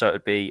 So it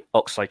would be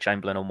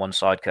Oxlade-Chamberlain on one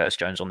side, Curtis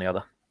Jones on the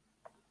other.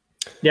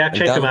 Yeah, I've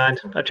changed my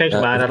mind. I've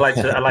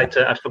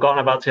forgotten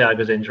about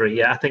Thiago's injury.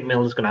 Yeah, I think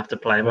Milner's going to have to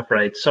play, I'm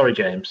afraid. Sorry,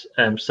 James.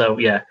 So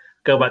yeah,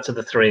 go back to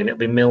the 3, and it'll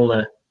be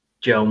Milner,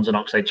 Jones, and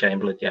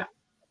Oxlade-Chamberlain. Yeah.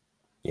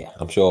 Yeah,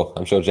 I'm sure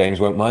James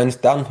won't mind.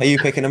 Dan, are you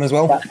picking him as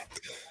well?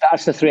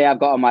 That's the 3 I've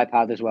got on my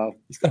pad as well.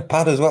 He's got a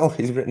pad as well.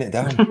 He's written it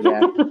down.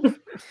 Yeah.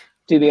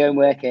 Do my own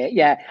work here.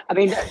 Yeah, I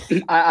mean,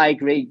 I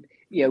agree.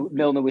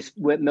 Milner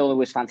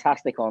was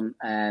fantastic on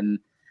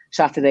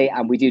Saturday,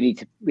 and we do need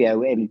to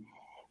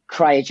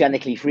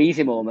cryogenically freeze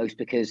him almost,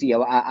 because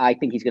I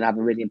think he's going to have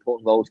a really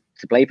important role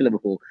to play for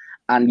Liverpool,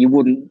 and you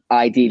wouldn't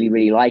ideally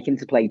really like him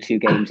to play 2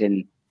 games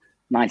in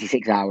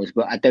 96 hours,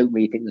 but I don't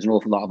really think there's an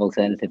awful lot of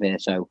alternative here.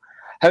 So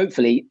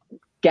hopefully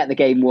get the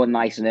game won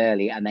nice and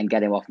early, and then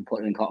get him off and put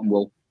him in cotton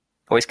wool.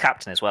 Well, he's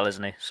captain as well,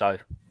 isn't he? So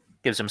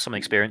gives him some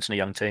experience in a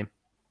young team.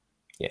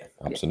 Yeah,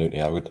 absolutely.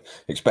 Yeah. I would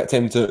expect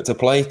him to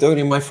play.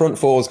 Doing my front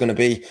four is going to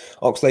be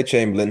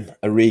Oxlade-Chamberlain,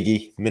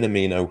 Origi,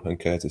 Minamino, and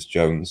Curtis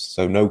Jones.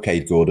 So no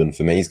Cade Gordon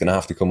for me. He's going to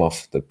have to come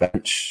off the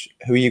bench.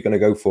 Who are you going to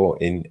go for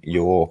in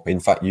your? In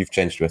fact, you've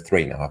changed to a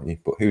 3 now, haven't you?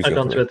 But who's I've your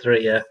gone 3? to a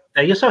 3. Yeah,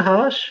 you're so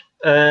harsh.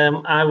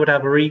 I would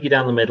have Origi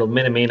down the middle.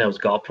 Minamino's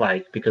got to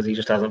play because he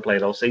just hasn't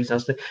played all season.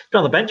 He's been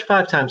on the bench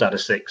 5 times out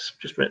of 6.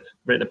 Just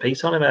written a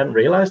piece on him. I hadn't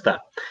realised that.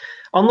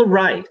 On the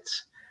right,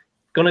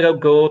 going to go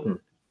Gordon.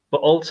 But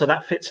also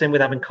that fits in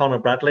with having Conor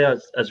Bradley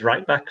as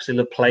right back because he'll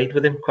have played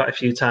with him quite a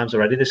few times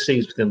already this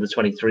season with the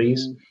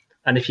under-23s.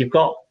 And if you've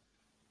got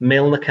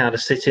Milner kind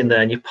of sitting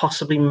there and you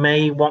possibly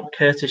may want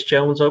Curtis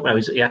Jones open.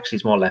 No, he actually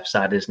is more left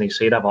side, isn't he?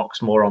 So you'd have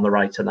Ox more on the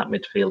right in that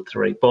midfield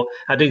 3. But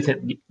I do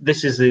think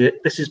this is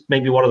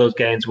maybe one of those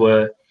games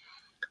where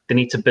they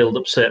need to build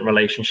up certain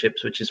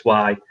relationships, which is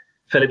why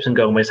Phillips and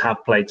Gomez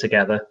have played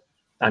together.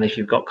 And if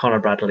you've got Conor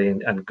Bradley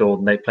and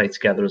Gordon, they play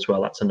together as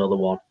well. That's another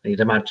one. And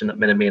you'd imagine that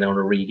Minamino and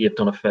Origi have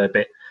done a fair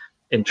bit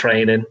in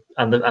training,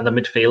 and the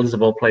midfielders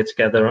have all played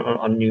together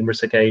on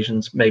numerous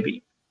occasions.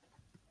 Maybe,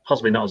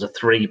 possibly not as a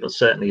 3, but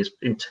certainly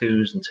in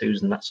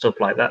 2s and that stuff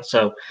like that.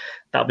 So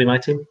that'll be my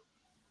team.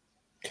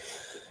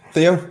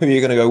 Theo, who are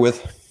you going to go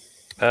with?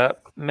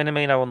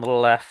 Minamino on the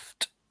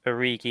left,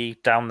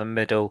 Origi down the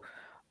middle.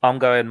 I'm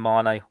going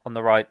Mane on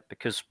the right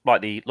because,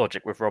 like the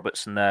logic with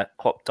Robertson there,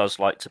 Klopp does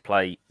like to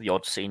play the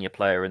odd senior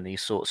player in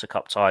these sorts of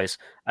cup ties,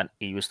 and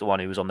he was the one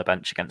who was on the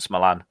bench against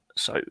Milan.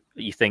 So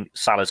you think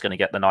Salah's going to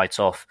get the night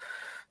off.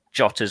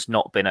 Jota's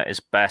not been at his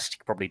best. He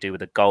could probably do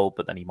with a goal,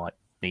 but then he might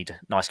need a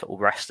nice little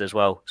rest as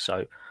well.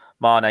 So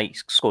Mane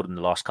scored in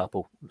the last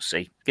couple. We'll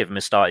see. Give him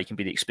a start. He can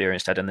be the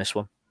experienced head in this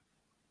one.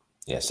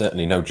 Yeah,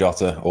 certainly no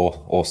Jota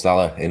or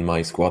Salah in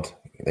my squad.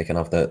 They can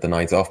have the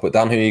night off. But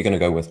Dan, who are you going to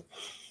go with?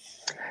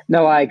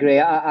 No, I agree.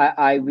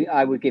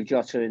 I would give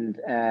Jota and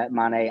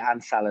Mane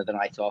and Salah the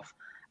night off.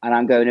 And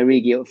I'm going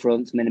Origi up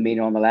front,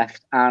 Minamino on the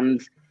left,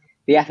 and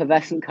the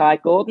effervescent Kai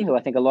Gordon, who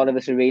I think a lot of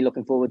us are really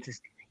looking forward to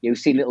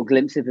see little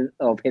glimpses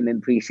of him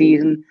in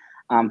pre-season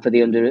for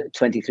the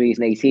under-23s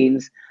and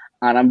 18s.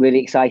 And I'm really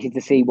excited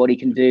to see what he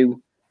can do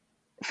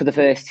for the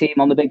first team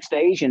on the big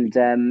stage. And,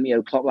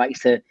 Klopp likes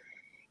to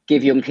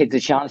give young kids a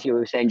chance. You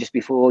were saying just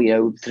before,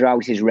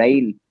 throughout his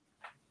reign,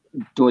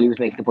 Doyle was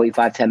making the point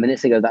 5-10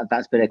 minutes ago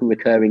that's been a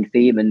recurring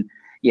theme, and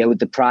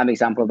the prime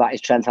example of that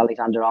is Trent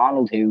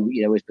Alexander-Arnold, who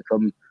has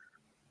become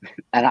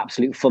an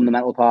absolute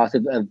fundamental part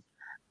of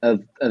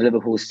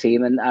Liverpool's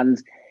team,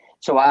 and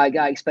so I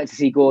expect to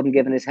see Gordon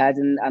given his head,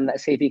 and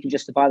let's see if he can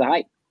justify the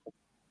hype.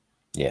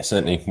 Yeah,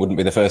 certainly wouldn't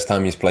be the first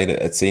time he's played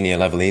at senior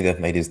level either.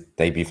 Made his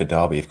debut for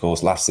Derby, of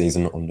course, last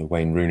season under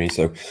Wayne Rooney.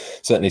 So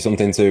certainly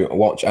something to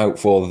watch out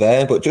for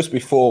there. But just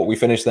before we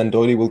finish then,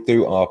 Doyley, we'll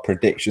do our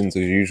predictions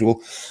as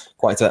usual.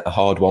 Quite a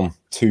hard one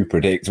to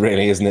predict,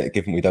 really, isn't it?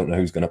 Given we don't know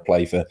who's going to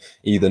play for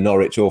either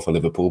Norwich or for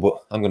Liverpool.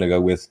 But I'm going to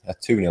go with a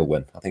 2-0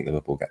 win. I think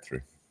Liverpool get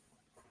through.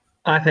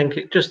 I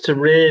think just to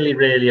really,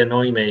 really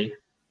annoy me,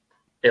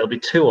 it'll be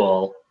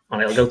 2-2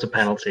 and it'll go to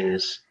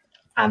penalties.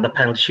 And the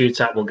penalty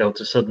shootout will go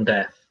to sudden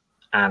death.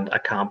 And I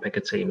can't pick a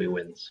team who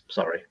wins.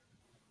 Sorry.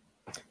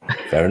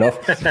 Fair enough.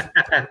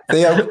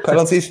 Theo,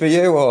 penalties for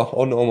you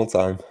or normal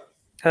time?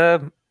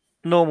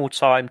 Normal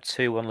time,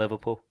 2-1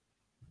 Liverpool.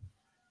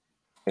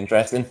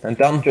 Interesting. And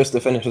Dan, just to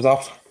finish us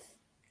off?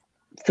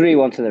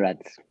 3-1 to the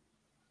Reds.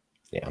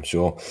 Yeah, I'm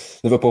sure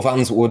Liverpool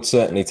fans would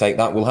certainly take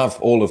that. We'll have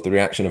all of the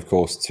reaction, of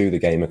course, to the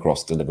game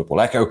across the Liverpool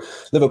Echo,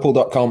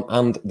 Liverpool.com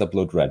and the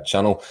Blood Red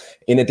channel.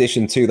 In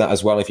addition to that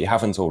as well, if you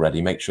haven't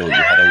already, make sure you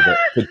head over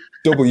to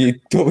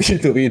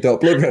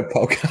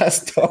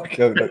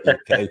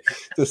www.bloodredpodcast.co.uk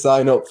to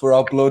sign up for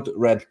our Blood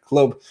Red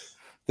Club.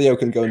 Theo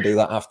can go and do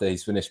that after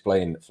he's finished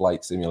playing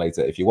Flight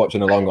Simulator. If you're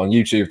watching along on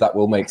YouTube, that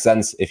will make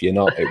sense. If you're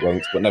not, it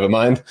won't, but never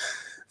mind.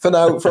 For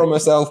now, from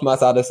myself,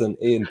 Matt Addison,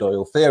 Ian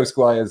Doyle, Theo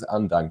Squires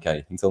and Dan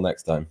Kay. Until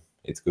next time,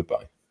 it's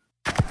goodbye.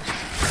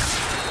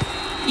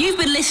 You've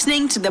been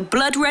listening to the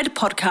Blood Red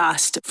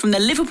Podcast from the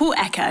Liverpool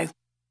Echo.